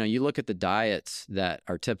people, you look at the diets that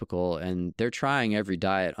are typical, and they're trying every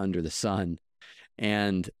diet under the sun,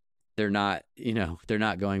 and they're not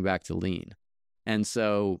going back to lean. And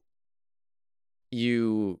so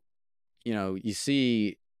you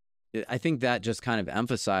see, I think that just kind of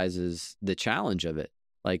emphasizes the challenge of it.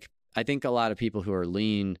 Like, I think a lot of people who are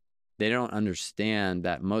lean, they don't understand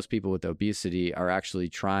that most people with obesity are actually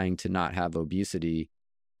trying to not have obesity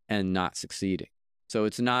and not succeeding. So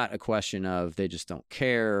it's not a question of they just don't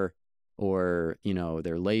care or,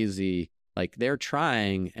 they're lazy. Like, they're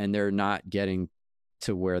trying and they're not getting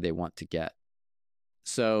to where they want to get.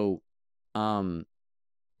 So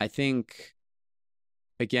I think,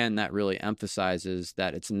 again, that really emphasizes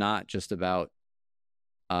that it's not just about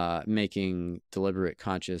making deliberate,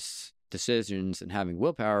 conscious decisions and having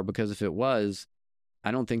willpower, because if it was, I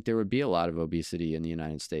don't think there would be a lot of obesity in the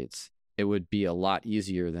United States. It would be a lot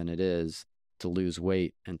easier than it is to lose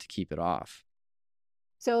weight and to keep it off.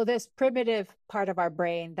 So this primitive part of our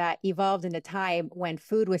brain that evolved in a time when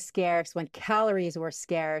food was scarce, when calories were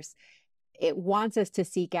scarce, it wants us to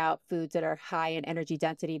seek out foods that are high in energy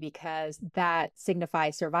density because that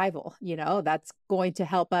signifies survival. That's going to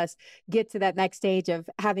help us get to that next stage of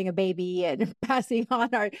having a baby and passing on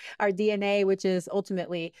our DNA, which is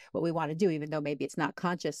ultimately what we want to do, even though maybe it's not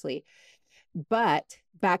consciously. But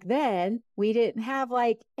back then, we didn't have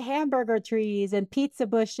like hamburger trees and pizza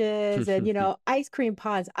bushes and, ice cream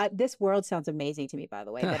ponds. This world sounds amazing to me, by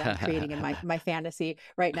the way, that I'm creating in my fantasy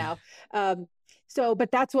right now.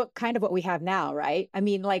 But that's what we have now, right? I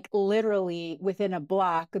mean, like literally within a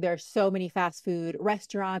block, there's so many fast food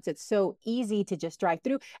restaurants. It's so easy to just drive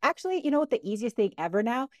through. Actually, you know what the easiest thing ever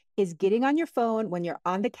now is getting on your phone when you're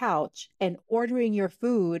on the couch and ordering your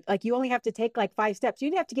food. Like you only have to take like 5 steps. You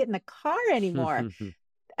don't have to get in the car anymore.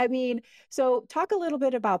 I mean, so talk a little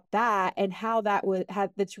bit about that and how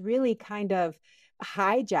that's really kind of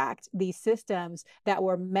hijacked these systems that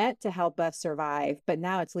were meant to help us survive, but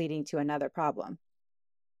now it's leading to another problem.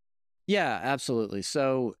 Yeah, absolutely.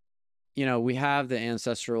 So, we have the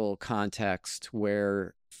ancestral context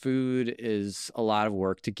where food is a lot of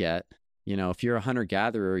work to get. If you're a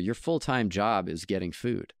hunter-gatherer, your full-time job is getting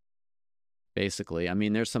food, basically. I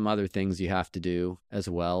mean, there's some other things you have to do as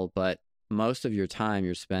well, but most of your time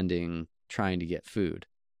you're spending trying to get food.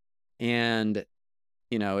 And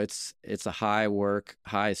it's a high work,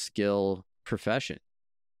 high skill profession.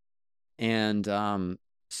 And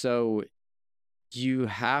so you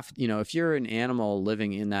have, if you're an animal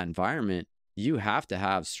living in that environment, you have to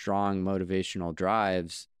have strong motivational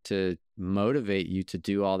drives to motivate you to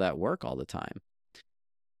do all that work all the time.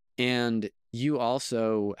 And you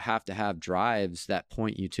also have to have drives that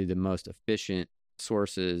point you to the most efficient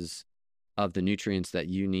sources of the nutrients that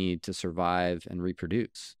you need to survive and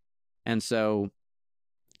reproduce. And so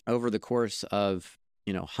over the course of,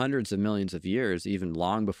 hundreds of millions of years, even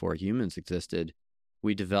long before humans existed,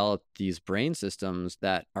 we developed these brain systems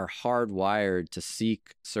that are hardwired to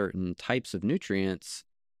seek certain types of nutrients.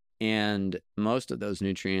 And most of those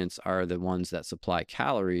nutrients are the ones that supply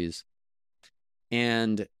calories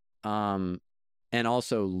and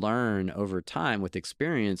also learn over time with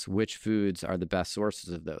experience which foods are the best sources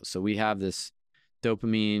of those. So we have this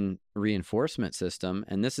dopamine reinforcement system,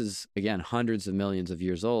 and this is, again, hundreds of millions of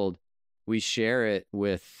years old. We share it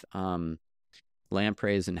with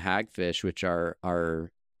lampreys and hagfish, which are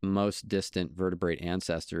our most distant vertebrate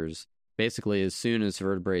ancestors. Basically, as soon as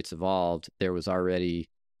vertebrates evolved, there was already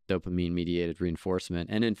dopamine-mediated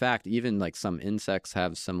reinforcement. And in fact, even like some insects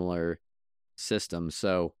have similar systems.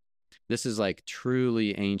 So this is like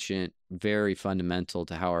truly ancient, very fundamental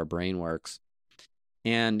to how our brain works.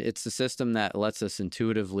 And it's a system that lets us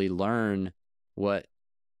intuitively learn what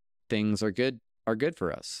things are good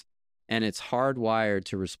for us. And it's hardwired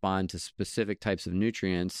to respond to specific types of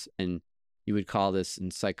nutrients. And you would call this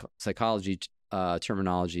in psychology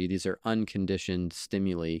terminology, these are unconditioned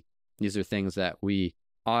stimuli. These are things that we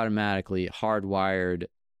automatically hardwired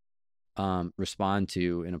respond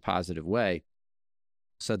to in a positive way.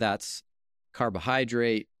 So that's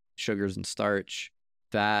carbohydrate, sugars and starch,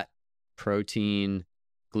 fat, protein,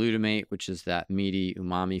 glutamate, which is that meaty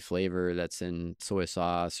umami flavor that's in soy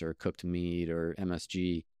sauce or cooked meat or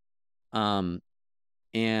MSG,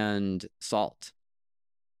 and salt.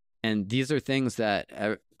 And these are things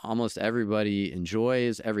that almost everybody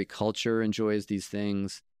enjoys. Every culture enjoys these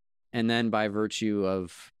things. And then by virtue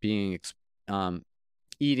of being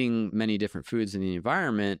eating many different foods in the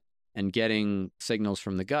environment and getting signals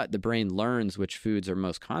from the gut, the brain learns which foods are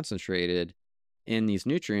most concentrated in these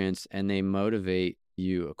nutrients, and they motivate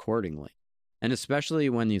you accordingly. And especially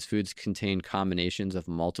when these foods contain combinations of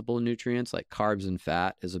multiple nutrients, like carbs and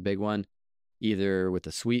fat is a big one, either with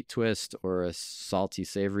a sweet twist or a salty,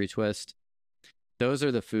 savory twist. Those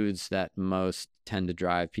are the foods that most tend to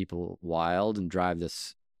drive people wild and drive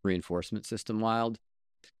this reinforcement system wild.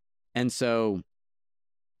 And so,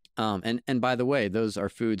 and by the way, those are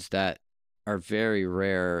foods that are very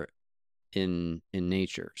rare in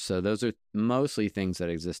nature. So those are mostly things that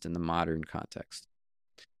exist in the modern context.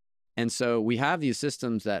 And so we have these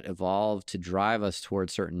systems that evolve to drive us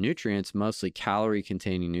towards certain nutrients, mostly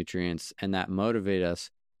calorie-containing nutrients, and that motivate us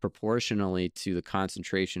proportionally to the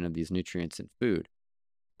concentration of these nutrients in food,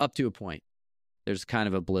 up to a point. There's kind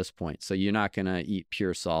of a bliss point. So you're not going to eat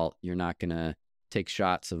pure salt. You're not going to take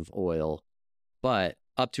shots of oil, but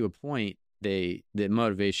up to a point, the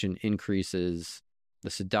motivation increases, the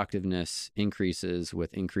seductiveness increases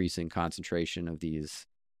with increasing concentration of these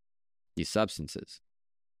substances.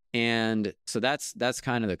 And so that's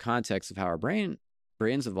kind of the context of how our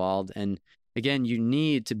brains evolved. And again, you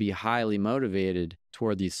need to be highly motivated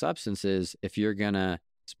toward these substances if you're going to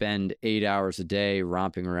spend 8 hours a day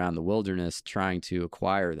romping around the wilderness trying to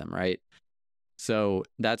acquire them, right? So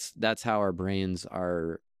that's how our brains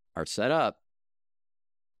are set up.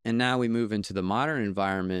 And now we move into the modern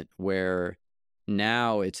environment where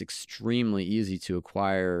now it's extremely easy to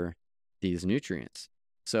acquire these nutrients.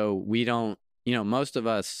 So we don't, most of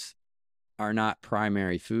us are not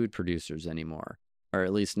primary food producers anymore, or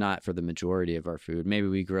at least not for the majority of our food. Maybe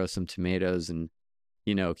we grow some tomatoes and,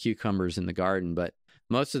 cucumbers in the garden, but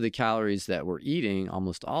most of the calories that we're eating,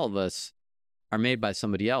 almost all of us, are made by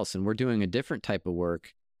somebody else, and we're doing a different type of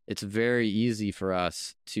work. It's very easy for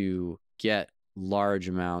us to get large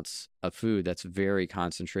amounts of food that's very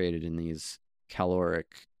concentrated in these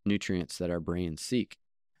caloric nutrients that our brains seek.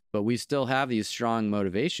 But we still have these strong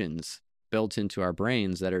motivations built into our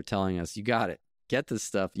brains that are telling us, you got it, get this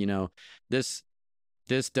stuff.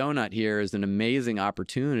 This donut here is an amazing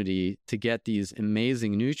opportunity to get these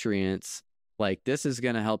amazing nutrients. Like, this is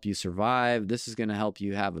going to help you survive. This is going to help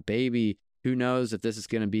you have a baby. Who knows if this is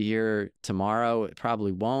going to be here tomorrow? It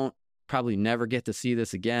probably won't. Probably never get to see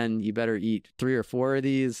this again. You better eat 3 or 4 of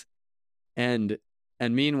these. And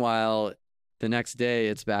meanwhile, the next day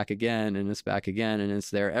it's back again, and it's back again, and it's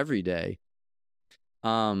there every day.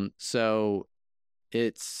 So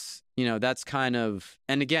it's, that's kind of,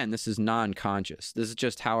 and again, this is non-conscious. This is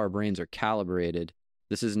just how our brains are calibrated.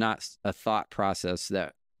 This is not a thought process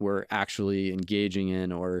that we're actually engaging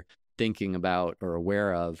in or thinking about or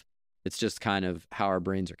aware of. It's just kind of how our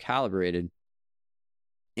brains are calibrated.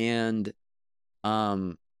 And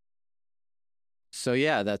so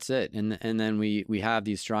yeah, that's it. And then we have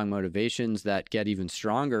these strong motivations that get even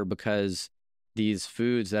stronger because these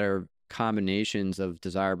foods that are combinations of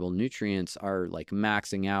desirable nutrients are like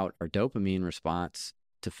maxing out our dopamine response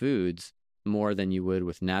to foods more than you would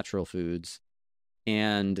with natural foods.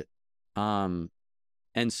 And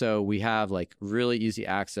so we have like really easy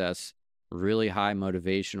access, really high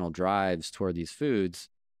motivational drives toward these foods.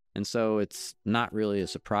 And so it's not really a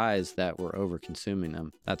surprise that we're over consuming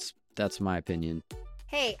them. That's my opinion.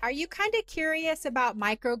 Hey, are you kind of curious about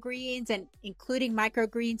microgreens and including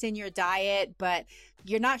microgreens in your diet, but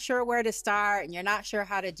you're not sure where to start and you're not sure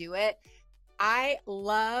how to do it? I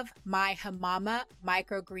love my Hamama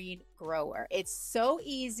microgreen grower. It's so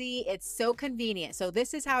easy. It's so convenient. So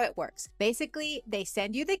this is how it works. Basically, they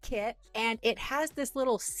send you the kit and it has this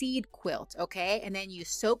little seed quilt, okay? And then you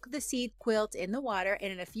soak the seed quilt in the water,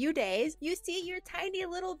 and in a few days, you see your tiny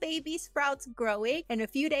little baby sprouts growing. And a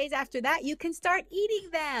few days after that, you can start eating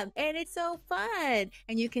them. And it's so fun.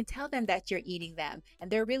 And you can tell them that you're eating them. And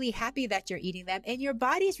they're really happy that you're eating them. And your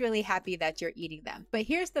body's really happy that you're eating them. But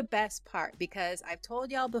here's the best part, because I've told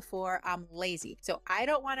y'all before, I'm lazy. So I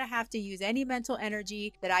don't want to have to use any mental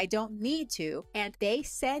energy that I don't need to. And they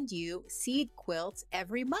send you seed quilts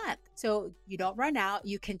every month. So you don't run out.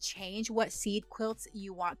 You can change what seed quilts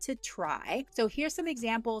you want to try. So here's some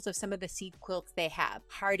examples of some of the seed quilts they have.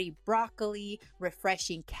 Hearty broccoli,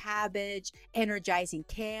 refreshing cabbage, energizing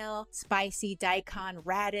kale, spicy daikon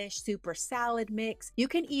radish, super salad mix. You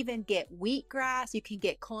can even get wheatgrass. You can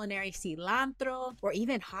get culinary cilantro, or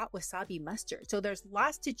even hot wasabi mustard. So there's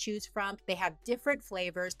lots to choose from. They have different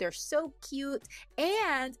flavors. They're so cute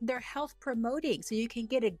and they're health promoting. So you can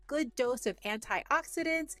get a good dose of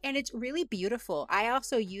antioxidants and it's really beautiful. I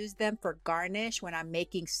also use them for garnish when I'm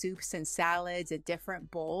making soups and salads and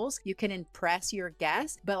different bowls. You can impress your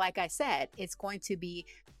guests, but like I said, it's going to be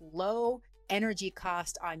low energy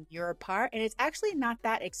cost on your part, and it's actually not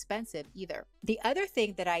that expensive either. The other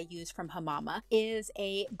thing that I use from Hamama is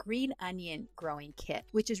a green onion growing kit,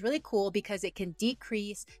 which is really cool because it can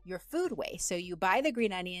decrease your food waste. So you buy the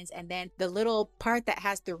green onions, and then the little part that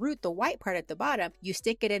has the root, the white part at the bottom, you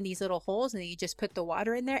stick it in these little holes, and then you just put the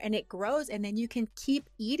water in there and it grows, and then you can keep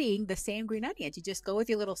eating the same green onions. You just go with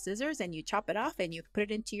your little scissors and you chop it off and you put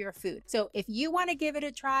it into your food. So if you want to give it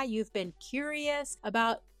a try, you've been curious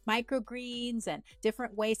about microgreens and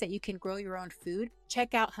different ways that you can grow your own food,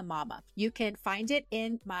 check out Hamama. You can find it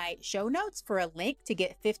in my show notes for a link to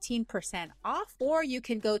get 15% off, or you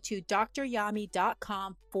can go to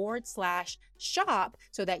dryami.com/shop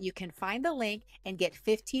so that you can find the link and get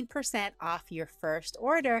 15% off your first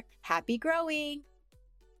order. Happy growing!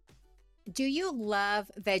 Do you love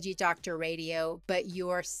Veggie Doctor Radio, but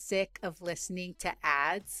you're sick of listening to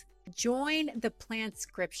ads? join the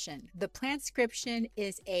Planscription. The Planscription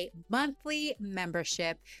is a monthly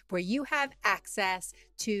membership where you have access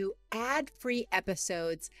to ad-free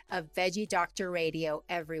episodes of Veggie Doctor Radio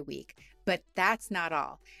every week. But that's not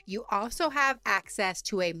all. You also have access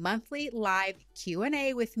to a monthly live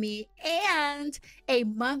Q&A with me and a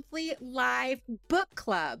monthly live book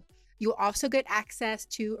club. You'll also get access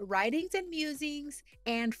to writings and musings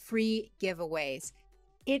and free giveaways.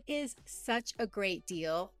 It is such a great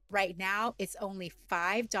deal. Right now, it's only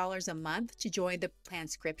 $5 a month to join the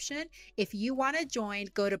Planscription. If you want to join,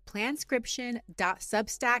 go to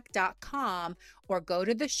planscription.substack.com or go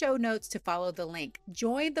to the show notes to follow the link.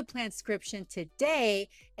 Join the Planscription today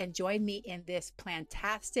and join me in this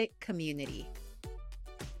plantastic community.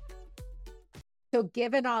 So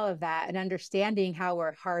given all of that and understanding how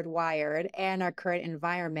we're hardwired and our current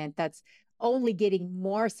environment that's only getting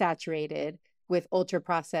more saturated with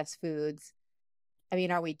ultra-processed foods, I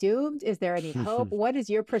mean, are we doomed? Is there any hope? What is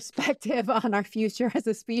your perspective on our future as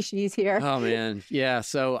a species here? Oh, man. Yeah.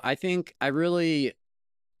 So I think I really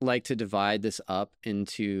like to divide this up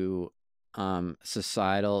into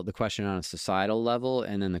the question on a societal level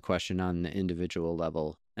and then the question on the individual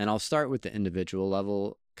level. And I'll start with the individual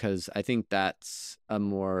level because I think that's a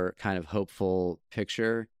more kind of hopeful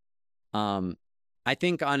picture. I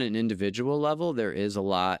think on an individual level, there is a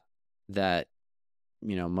lot that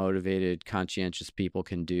motivated, conscientious people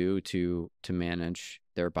can do to manage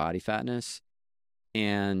their body fatness.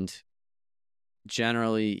 And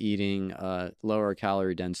generally eating a lower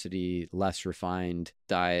calorie density, less refined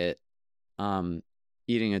diet,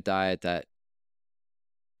 eating a diet that,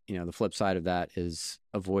 the flip side of that is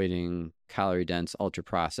avoiding calorie dense, ultra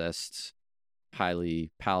processed,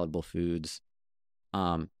 highly palatable foods.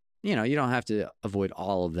 You don't have to avoid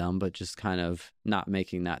all of them, but just kind of not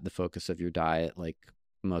making that the focus of your diet like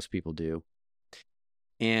most people do.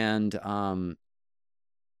 And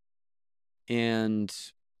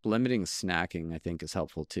limiting snacking, I think, is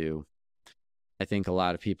helpful too. I think a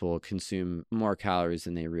lot of people consume more calories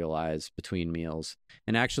than they realize between meals.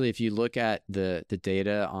 And actually, if you look at the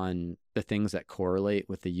data on the things that correlate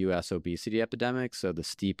with the U.S. obesity epidemic, so the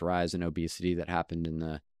steep rise in obesity that happened in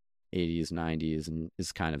the 80s, 90s, and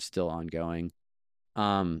is kind of still ongoing.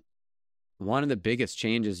 One of the biggest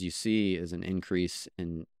changes you see is an increase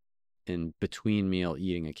in between meal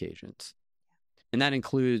eating occasions. And that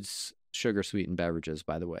includes sugar sweetened beverages,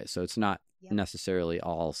 by the way. So it's not necessarily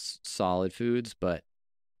all solid foods, but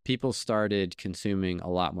people started consuming a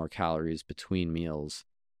lot more calories between meals.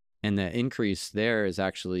 And the increase there is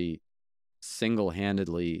actually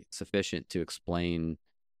single-handedly sufficient to explain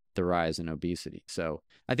the rise in obesity. So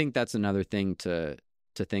I think that's another thing to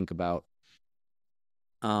think about.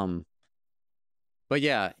 But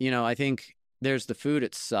yeah, I think there's the food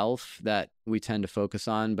itself that we tend to focus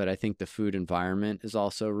on, but I think the food environment is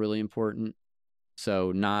also really important.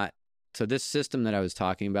 So this system that I was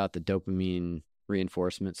talking about, the dopamine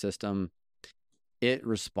reinforcement system, it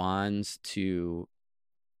responds to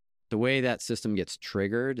the way that system gets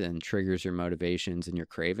triggered and triggers your motivations and your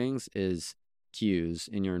cravings is cues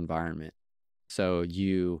in your environment. So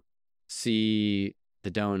you see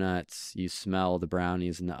the donuts, you smell the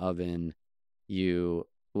brownies in the oven, you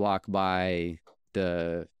walk by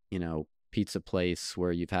the, pizza place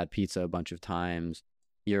where you've had pizza a bunch of times,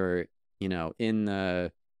 you're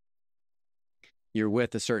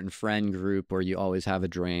with a certain friend group where you always have a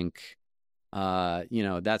drink.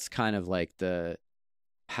 That's kind of like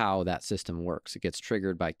how that system works. It gets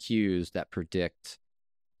triggered by cues that predict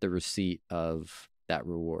the receipt of that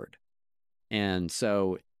reward. And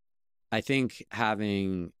so I think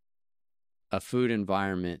having a food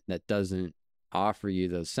environment that doesn't offer you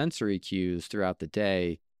those sensory cues throughout the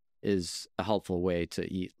day is a helpful way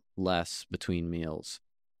to eat less between meals.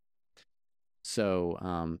 So,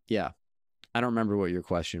 I don't remember what your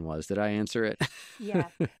question was. Did I answer it? Yeah.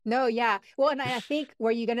 No, yeah. Well, and I think,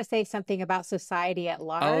 were you going to say something about society at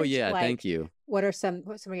large? Oh, yeah. Thank you. What are some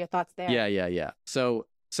of your thoughts there? Yeah. So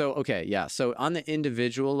okay. Yeah. So on the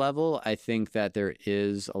individual level, I think that there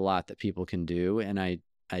is a lot that people can do. And I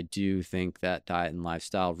do think that diet and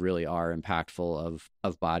lifestyle really are impactful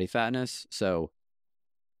of body fatness. So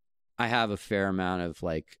I have a fair amount of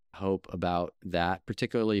hope about that,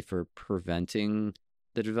 particularly for preventing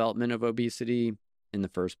the development of obesity in the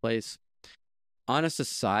first place. On a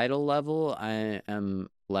societal level, I am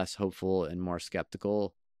less hopeful and more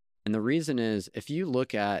skeptical. And the reason is, if you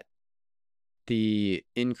look at the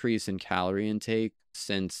increase in calorie intake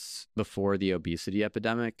since before the obesity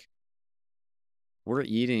epidemic, we're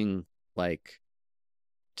eating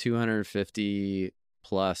 250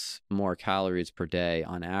 plus more calories per day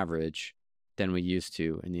on average than we used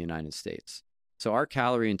to in the United States. So our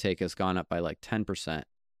calorie intake has gone up by like 10%.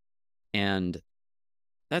 And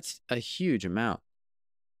that's a huge amount.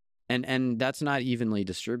 And that's not evenly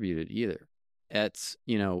distributed either. It's,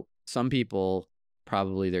 some people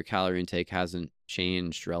probably their calorie intake hasn't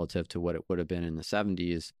changed relative to what it would have been in the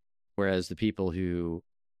 70s, whereas the people who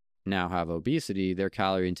now have obesity, their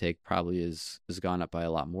calorie intake probably has gone up by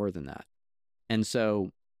a lot more than that. And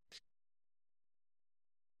so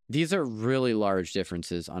these are really large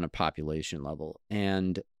differences on a population level.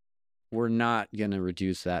 And we're not going to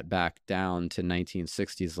reduce that back down to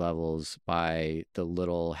 1960s levels by the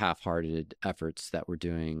little half-hearted efforts that we're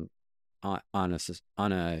doing on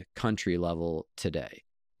a country level today.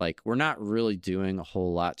 Like, we're not really doing a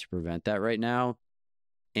whole lot to prevent that right now.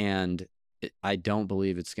 And I don't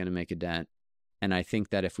believe it's going to make a dent. And I think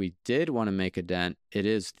that if we did want to make a dent, it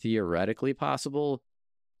is theoretically possible.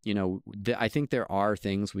 I think there are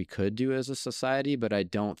things we could do as a society, but I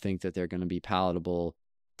don't think that they're going to be palatable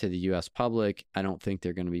to the U.S. public. I don't think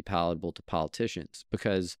they're going to be palatable to politicians,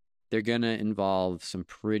 because they're going to involve some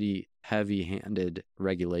pretty heavy-handed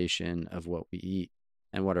regulation of what we eat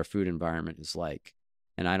and what our food environment is like.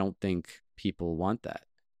 And I don't think people want that.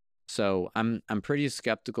 So I'm pretty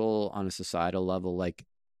skeptical on a societal level. Like,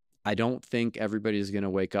 I don't think everybody's going to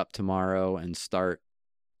wake up tomorrow and start,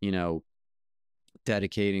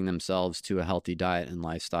 dedicating themselves to a healthy diet and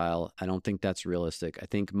lifestyle. I don't think that's realistic. I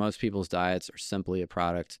think most people's diets are simply a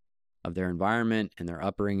product of their environment and their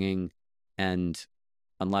upbringing. And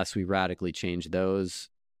unless we radically change those,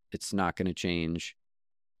 it's not going to change.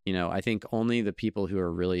 I think only the people who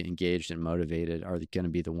are really engaged and motivated are going to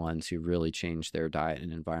be the ones who really change their diet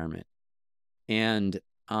and environment. And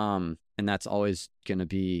that's always going to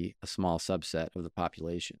be a small subset of the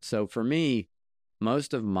population. So for me,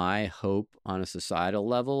 most of my hope on a societal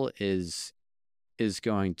level is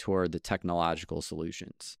going toward the technological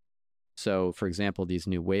solutions. So, for example, these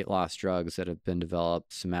new weight loss drugs that have been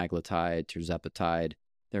developed, semaglutide, tirzepatide,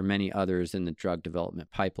 there are many others in the drug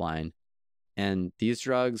development pipeline. And these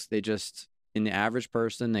drugs, they just, in the average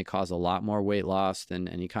person, they cause a lot more weight loss than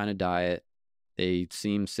any kind of diet. They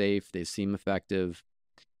seem safe, they seem effective.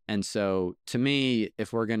 And so, to me,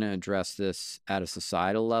 if we're going to address this at a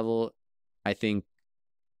societal level,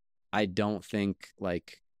 I don't think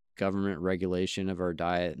like government regulation of our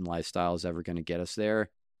diet and lifestyle is ever going to get us there.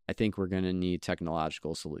 I think we're going to need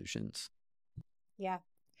technological solutions. Yeah.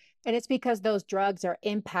 And it's because those drugs are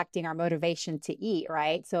impacting our motivation to eat,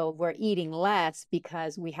 right? So we're eating less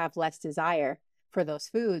because we have less desire for those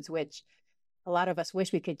foods, which a lot of us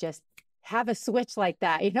wish we could just have a switch like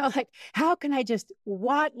that. Like, how can I just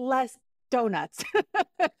want less donuts?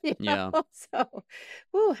 Yeah. So,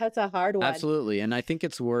 that's a hard one. Absolutely. And I think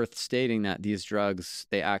it's worth stating that these drugs,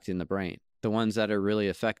 they act in the brain. The ones that are really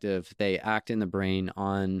effective, they act in the brain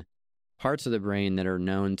on parts of the brain that are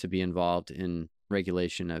known to be involved in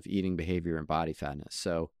regulation of eating behavior and body fatness.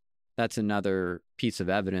 So that's another piece of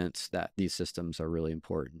evidence that these systems are really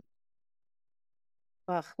important.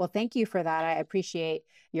 Well, thank you for that. I appreciate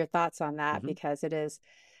your thoughts on that because it is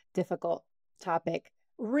a difficult topic.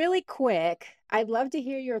 Really quick, I'd love to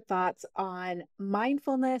hear your thoughts on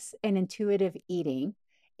mindfulness and intuitive eating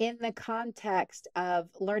in the context of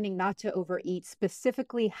learning not to overeat,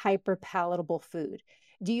 specifically hyperpalatable food.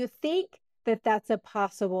 Do you think that that's a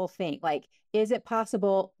possible thing? Like, is it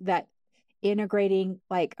possible that integrating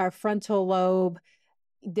like our frontal lobe,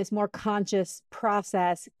 this more conscious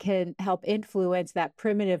process, can help influence that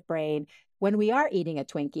primitive brain when we are eating a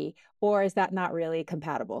Twinkie, or is that not really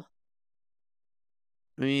compatible?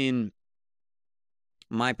 I mean,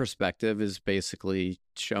 my perspective is basically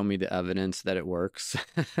show me the evidence that it works.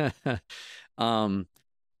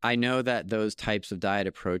 I know that those types of diet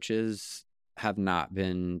approaches have not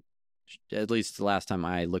been, at least the last time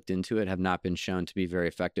I looked into it, have not been shown to be very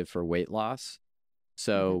effective for weight loss.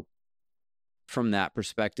 So from that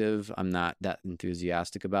perspective, I'm not that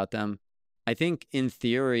enthusiastic about them. I think in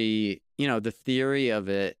theory, the theory of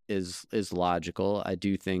it is logical. I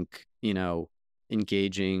do think,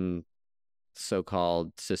 engaging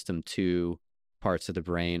so-called system 2 parts of the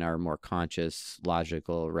brain, our more conscious,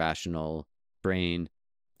 logical, rational brain,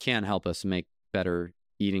 can help us make better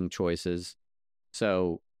eating choices.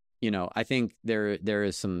 So, I think there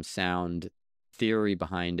is some sound theory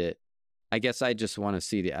behind it. I guess I just want to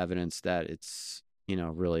see the evidence that it's,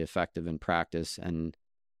 really effective in practice. And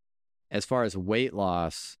as far as weight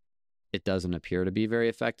loss, it doesn't appear to be very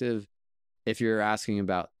effective. If you're asking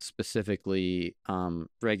about specifically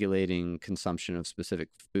regulating consumption of specific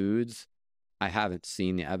foods, I haven't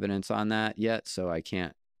seen the evidence on that yet, so I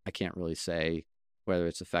can't really say whether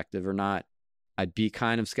it's effective or not. I'd be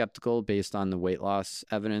kind of skeptical based on the weight loss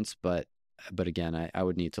evidence, but again, I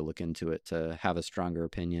would need to look into it to have a stronger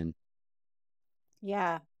opinion.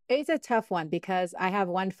 Yeah, it's a tough one because I have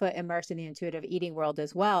one foot immersed in the intuitive eating world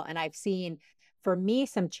as well. And I've seen for me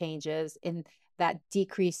some changes in that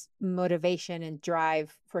decreased motivation and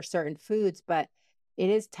drive for certain foods. But it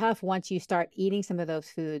is tough once you start eating some of those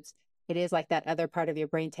foods. It is like that other part of your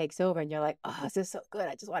brain takes over and you're like, oh, this is so good.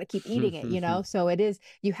 I just want to keep eating it, you know? So it is,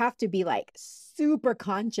 you have to be like super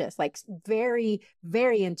conscious, like very,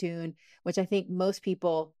 very in tune, which I think most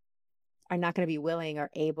people are not going to be willing or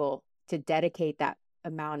able to dedicate that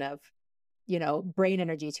amount of, you know, brain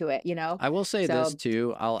energy to it, you know? I will say So this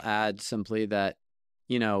too. I'll add simply that,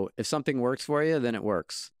 you know, if something works for you, then it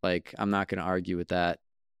works. Like, I'm not going to argue with that.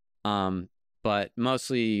 But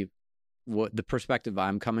mostly what the perspective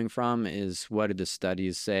I'm coming from is, what do the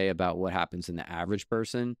studies say about what happens in the average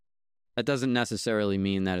person? That doesn't necessarily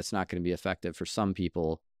mean that it's not going to be effective for some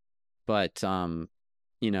people, but,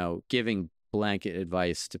 you know, giving blanket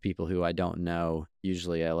advice to people who I don't know,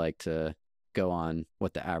 usually I like to go on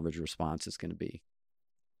what the average response is going to be.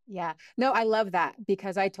 yeah, no, I love that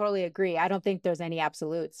because I totally agree. I don't think there's any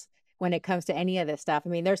absolutes when it comes to any of this stuff. I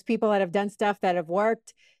mean, there's people that have done stuff that have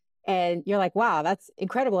worked and you're like, wow, that's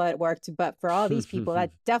incredible that it worked. But for all these people,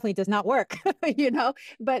 that definitely does not work, you know?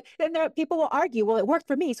 But then there people will argue, well, it worked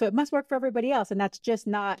for me, so it must work for everybody else. And that's just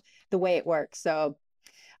not the way it works. So,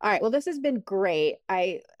 all right, well, this has been great.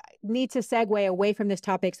 I need to segue away from this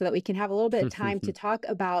topic so that we can have a little bit of time to talk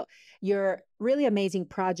about your really amazing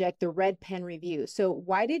project, the Red Pen Review. So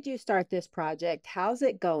why did you start this project? How's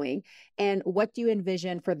it going? And what do you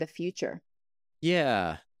envision for the future?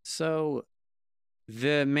 Yeah. So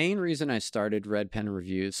the main reason I started Red Pen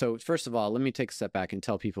Reviews. So first of all, let me take a step back and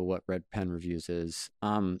tell people what Red Pen Reviews is.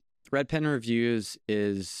 Red Pen Reviews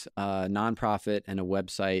is a nonprofit and a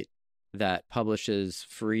website that publishes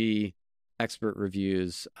free expert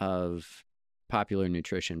reviews of popular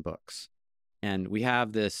nutrition books. And we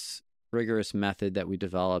have this rigorous method that we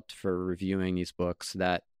developed for reviewing these books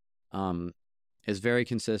that is very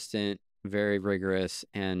consistent, very rigorous,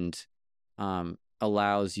 and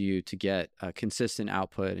allows you to get a consistent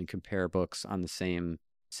output and compare books on the same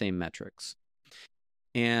metrics.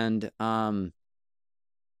 And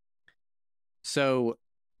so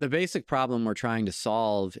the basic problem we're trying to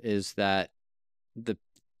solve is that the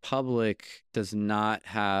public does not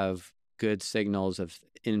have good signals of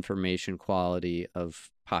information quality of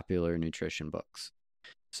popular nutrition books.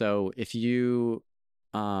 So if you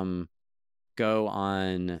go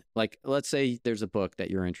on, like, let's say there's a book that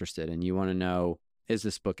you're interested in, you want to know, is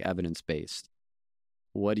this book evidence-based?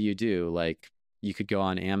 What do? Like, you could go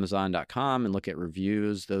on Amazon.com and look at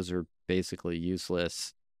reviews. Those are basically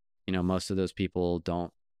useless. You know, most of those people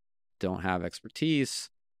don't have expertise.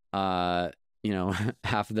 You know,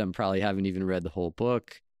 half of them probably haven't even read the whole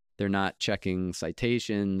book. They're not checking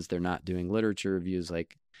citations. They're not doing literature reviews.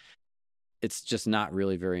 Like, it's just not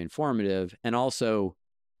really very informative. And also,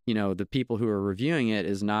 you know, the people who are reviewing it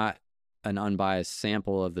is not an unbiased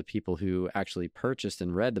sample of the people who actually purchased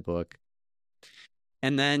and read the book.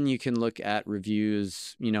 And then you can look at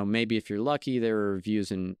reviews, you know, maybe if you're lucky, there are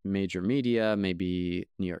reviews in major media, maybe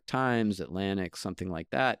New York Times, Atlantic, something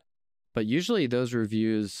like that. But usually those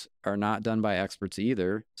reviews are not done by experts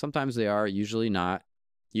either. Sometimes they are, usually not.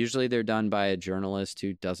 Usually they're done by a journalist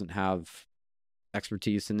who doesn't have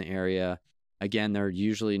expertise in the area. Again, they're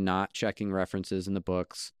usually not checking references in the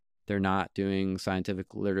books. They're not doing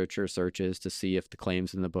scientific literature searches to see if the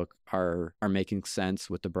claims in the book are making sense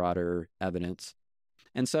with the broader evidence.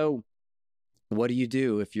 And so what do you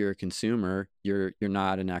do if you're a consumer, you're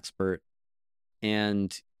not an expert,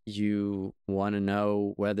 and you want to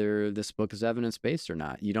know whether this book is evidence-based or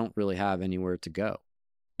not? You don't really have anywhere to go.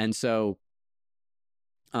 And so,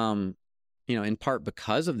 you know, in part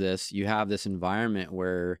because of this, you have this environment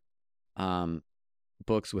where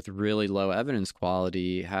books with really low evidence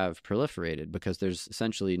quality have proliferated because there's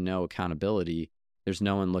essentially no accountability. There's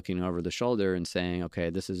no one looking over the shoulder and saying, okay,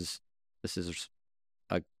 this is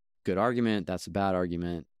a good argument, that's a bad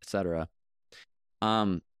argument, etc.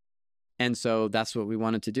 And so that's what we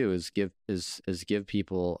wanted to do, is give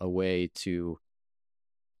people a way to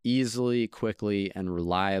easily, quickly, and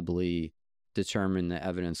reliably determine the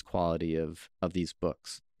evidence quality of these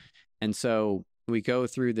books. And so we go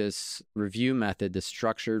through this review method, this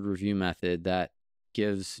structured review method that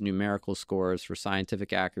gives numerical scores for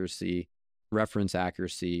scientific accuracy, reference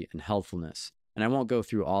accuracy, and helpfulness. And I won't go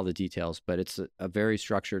through all the details, but it's a very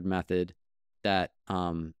structured method that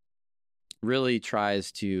really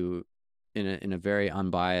tries to, in a very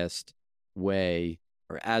unbiased way,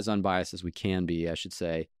 or as unbiased as we can be, I should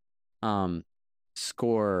say,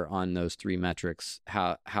 score on those three metrics,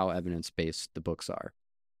 how evidence-based the books are.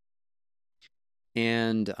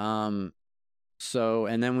 And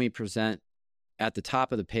and then we present at the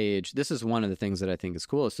top of the page. This is one of the things that I think is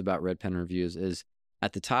coolest about Red Pen Reviews is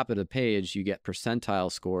at the top of the page, you get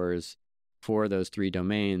percentile scores for those three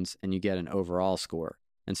domains, and you get an overall score.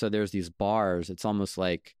 And so there's these bars. It's almost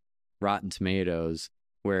like Rotten Tomatoes,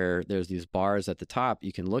 where there's these bars at the top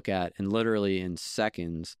you can look at, and literally in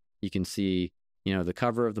seconds, you can see, the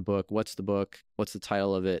cover of the book, what's the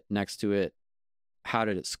title of it, next to it, how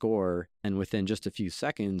did it score? And within just a few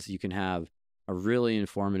seconds, you can have a really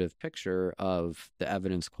informative picture of the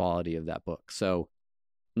evidence quality of that book. So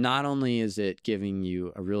not only is it giving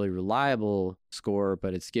you a really reliable score,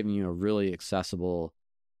 but it's giving you a really accessible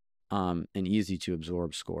and easy to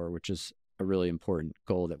absorb score, which is a really important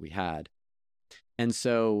goal that we had. And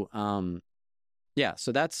so,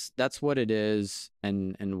 so that's what it is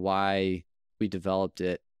and why we developed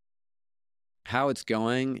it. How it's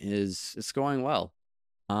going is it's going well.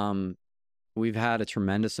 We've had a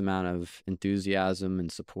tremendous amount of enthusiasm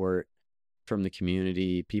and support from the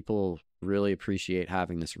community. People really appreciate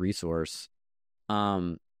having this resource.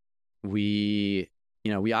 We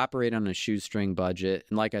operate on a shoestring budget.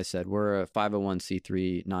 And like I said, we're a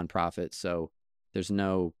 501c3 nonprofit, so there's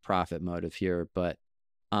no profit motive here. But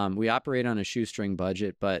we operate on a shoestring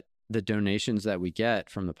budget, but the donations that we get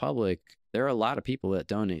from the public, there are a lot of people that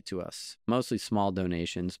donate to us, mostly small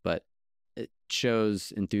donations, but it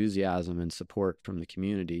shows enthusiasm and support from the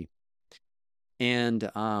community. And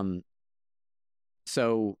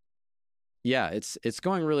it's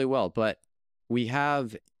going really well. But we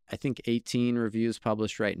have, I think, 18 reviews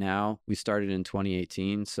published right now. We started in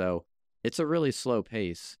 2018, so it's a really slow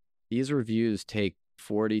pace. These reviews take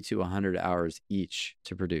 40 to 100 hours each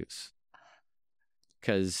to produce,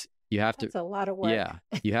 because you have That's a lot of work. Yeah,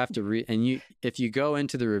 you have to read, and if you go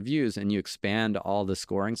into the reviews and you expand all the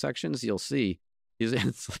scoring sections, you'll see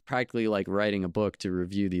it's practically like writing a book to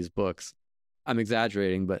review these books. I'm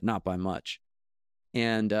exaggerating, but not by much.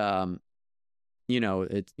 And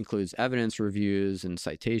it includes evidence reviews and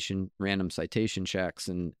random citation checks,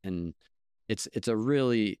 and it's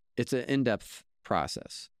an in-depth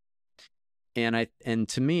process. And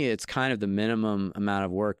to me, it's kind of the minimum amount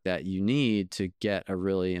of work that you need to get a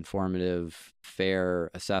really informative,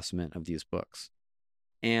 fair assessment of these books.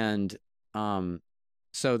 And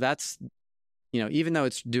so that's, even though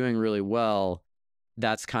it's doing really well,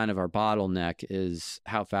 that's kind of our bottleneck, is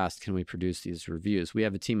how fast can we produce these reviews? We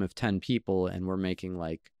have a team of 10 people, and we're making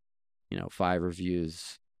 5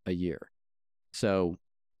 reviews a year. So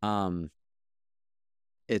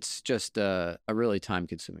it's just a really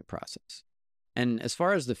time-consuming process. And as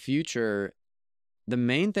far as the future, the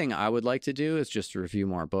main thing I would like to do is just review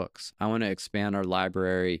more books. I want to expand our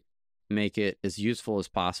library, make it as useful as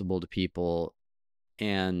possible to people.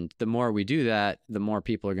 And the more we do that, the more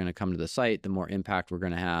people are going to come to the site, the more impact we're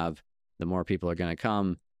going to have, the more people are going to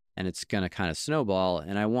come, and it's going to kind of snowball.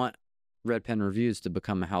 And I want Red Pen Reviews to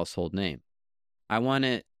become a household name.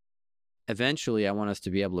 Eventually, I want us to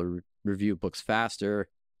be able to review books faster,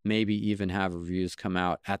 maybe even have reviews come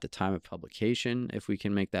out at the time of publication, if we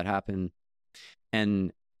can make that happen,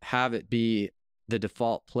 and have it be the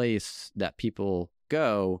default place that people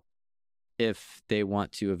go if they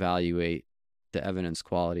want to evaluate the evidence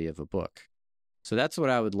quality of a book. So that's what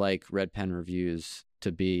I would like Red Pen Reviews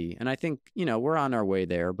to be. And I think, we're on our way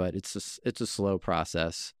there, but it's a slow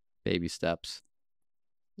process, baby steps.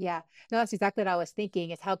 Yeah, no, that's exactly what I was thinking,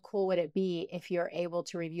 is how cool would it be if you're able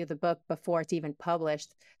to review the book before it's even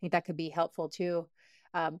published? I think that could be helpful too,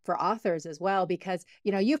 for authors as well, because,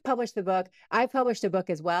 you've published the book, I've published a book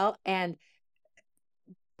as well, and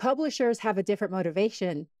publishers have a different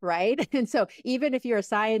motivation, right? And so even if you're a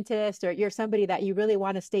scientist or you're somebody that you really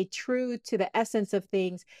want to stay true to the essence of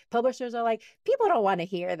things, publishers are like, people don't want to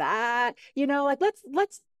hear that,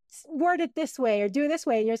 let's word it this way or do it this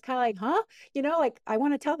way. And you're just kind of like, huh? I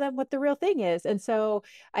want to tell them what the real thing is. And so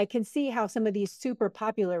I can see how some of these super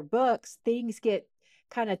popular books, things get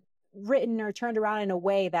kind of written or turned around in a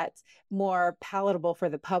way that's more palatable for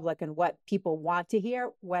the public and what people want to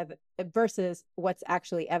hear, versus what's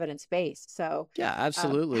actually evidence-based. So yeah,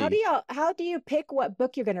 absolutely. How do you pick what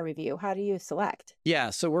book you're going to review? How do you select?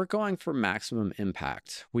 Yeah, so we're going for maximum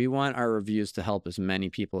impact. We want our reviews to help as many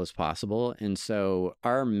people as possible. And so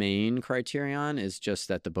our main criterion is just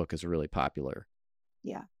that the book is really popular.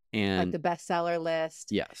 Yeah. And like the bestseller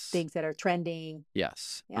list. Yes. Things that are trending.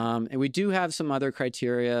 Yes. Yeah. And we do have some other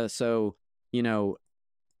criteria. So,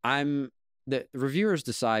 the reviewers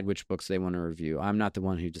decide which books they want to review. I'm not the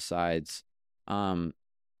one who decides.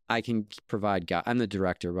 I I can provide, I'm the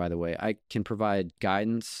director, by the way. I can provide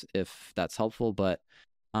guidance if that's helpful, but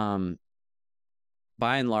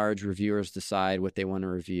by and large, reviewers decide what they want to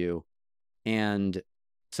review. And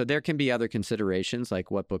so there can be other considerations,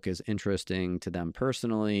 like what book is interesting to them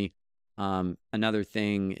personally. Another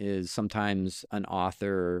thing is sometimes an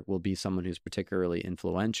author will be someone who's particularly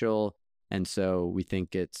influential. And so we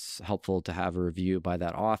think it's helpful to have a review by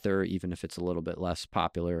that author, even if it's a little bit less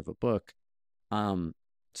popular of a book.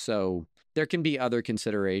 So there can be other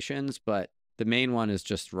considerations, but the main one is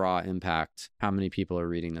just raw impact. How many people are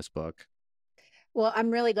reading this book? Well,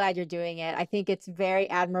 I'm really glad you're doing it. I think it's very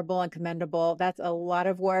admirable and commendable. That's a lot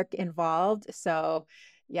of work involved. So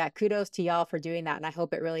yeah, kudos to y'all for doing that. And I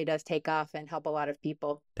hope it really does take off and help a lot of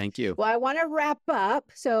people. Thank you. Well, I want to wrap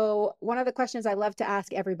up. So one of the questions I love to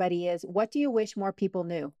ask everybody is, what do you wish more people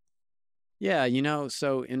knew? Yeah,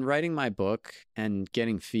 so in writing my book and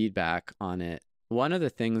getting feedback on it, one of the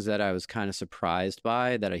things that I was kind of surprised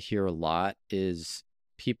by that I hear a lot is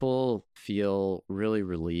people feel really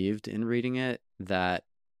relieved in reading it, that,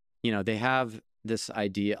 they have this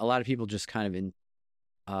idea. A lot of people just kind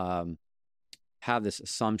of have this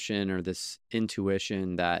assumption or this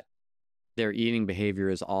intuition that their eating behavior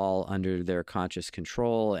is all under their conscious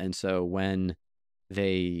control. And so when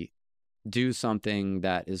they do something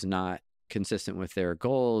that is not consistent with their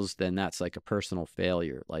goals, then that's like a personal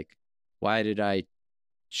failure. Like, why did I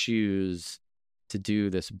choose to do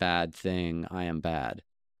this bad thing? I am bad.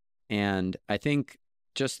 And I think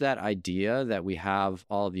just that idea that we have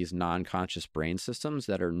all of these non-conscious brain systems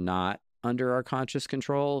that are not under our conscious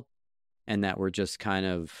control, and that we're just kind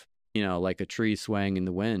of, like a tree swaying in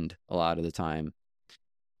the wind a lot of the time.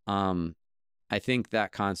 I think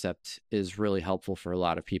that concept is really helpful for a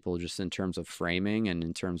lot of people, just in terms of framing and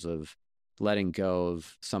in terms of letting go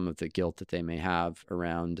of some of the guilt that they may have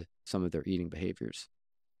around some of their eating behaviors.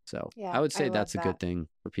 So Yeah, I would say love that's a that. good thing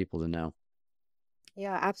for people to know.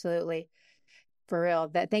 Yeah, absolutely. For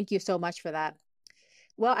real. Thank you so much for that.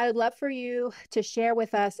 Well, I would love for you to share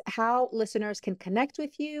with us how listeners can connect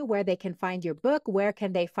with you, where they can find your book, where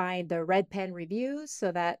can they find the Red Pen reviews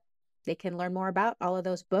so that they can learn more about all of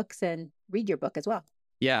those books and read your book as well.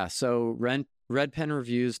 Yeah, so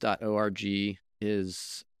redpenreviews.org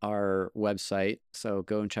is our website, so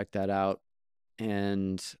go and check that out.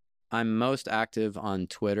 And I'm most active on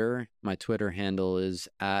Twitter. My Twitter handle is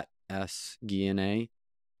 @sguyenet.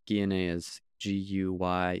 Guyenet is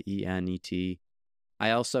Guyenet.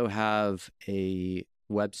 I also have a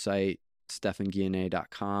website,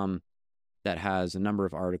 stephanguyenet.com, that has a number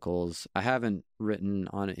of articles. I haven't written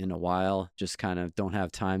on it in a while, just kind of don't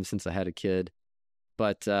have time since I had a kid.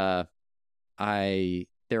 But there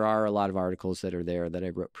are a lot of articles that are there that I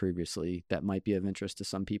wrote previously that might be of interest to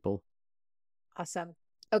some people. Awesome.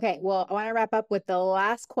 Okay, well, I want to wrap up with the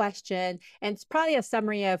last question, and it's probably a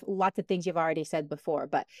summary of lots of things you've already said before,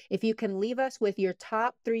 but if you can leave us with your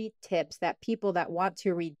top 3 tips that people that want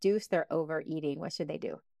to reduce their overeating, what should they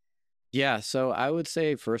do? Yeah, so I would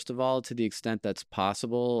say, first of all, to the extent that's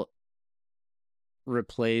possible,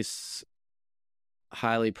 replace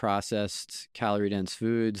highly processed, calorie-dense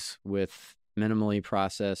foods with minimally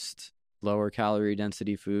processed, lower calorie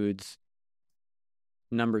density foods.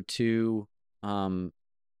 Number 2,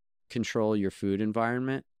 control your food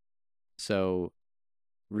environment. So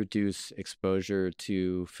reduce exposure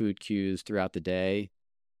to food cues throughout the day.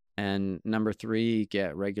 And number 3,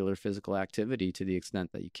 get regular physical activity to the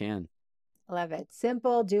extent that you can. I love it.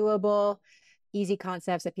 Simple, doable, easy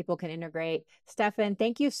concepts that people can integrate. Stephan,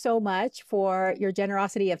 thank you so much for your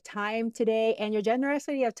generosity of time today and your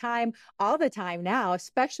generosity of time all the time now,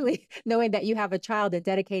 especially knowing that you have a child and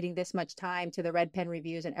dedicating this much time to the Red Pen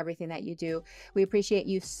reviews and everything that you do. We appreciate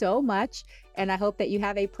you so much, and I hope that you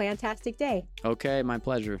have a plantastic day. Okay, my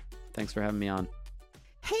pleasure. Thanks for having me on.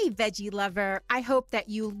 Hey, veggie lover. I hope that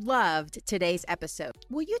you loved today's episode.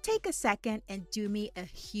 Will you take a second and do me a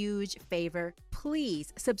huge favor?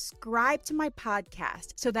 Please subscribe to my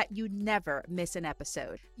podcast so that you never miss an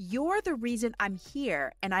episode. You're the reason I'm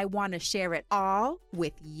here, and I want to share it all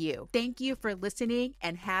with you. Thank you for listening,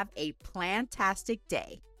 and have a plantastic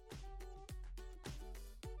day.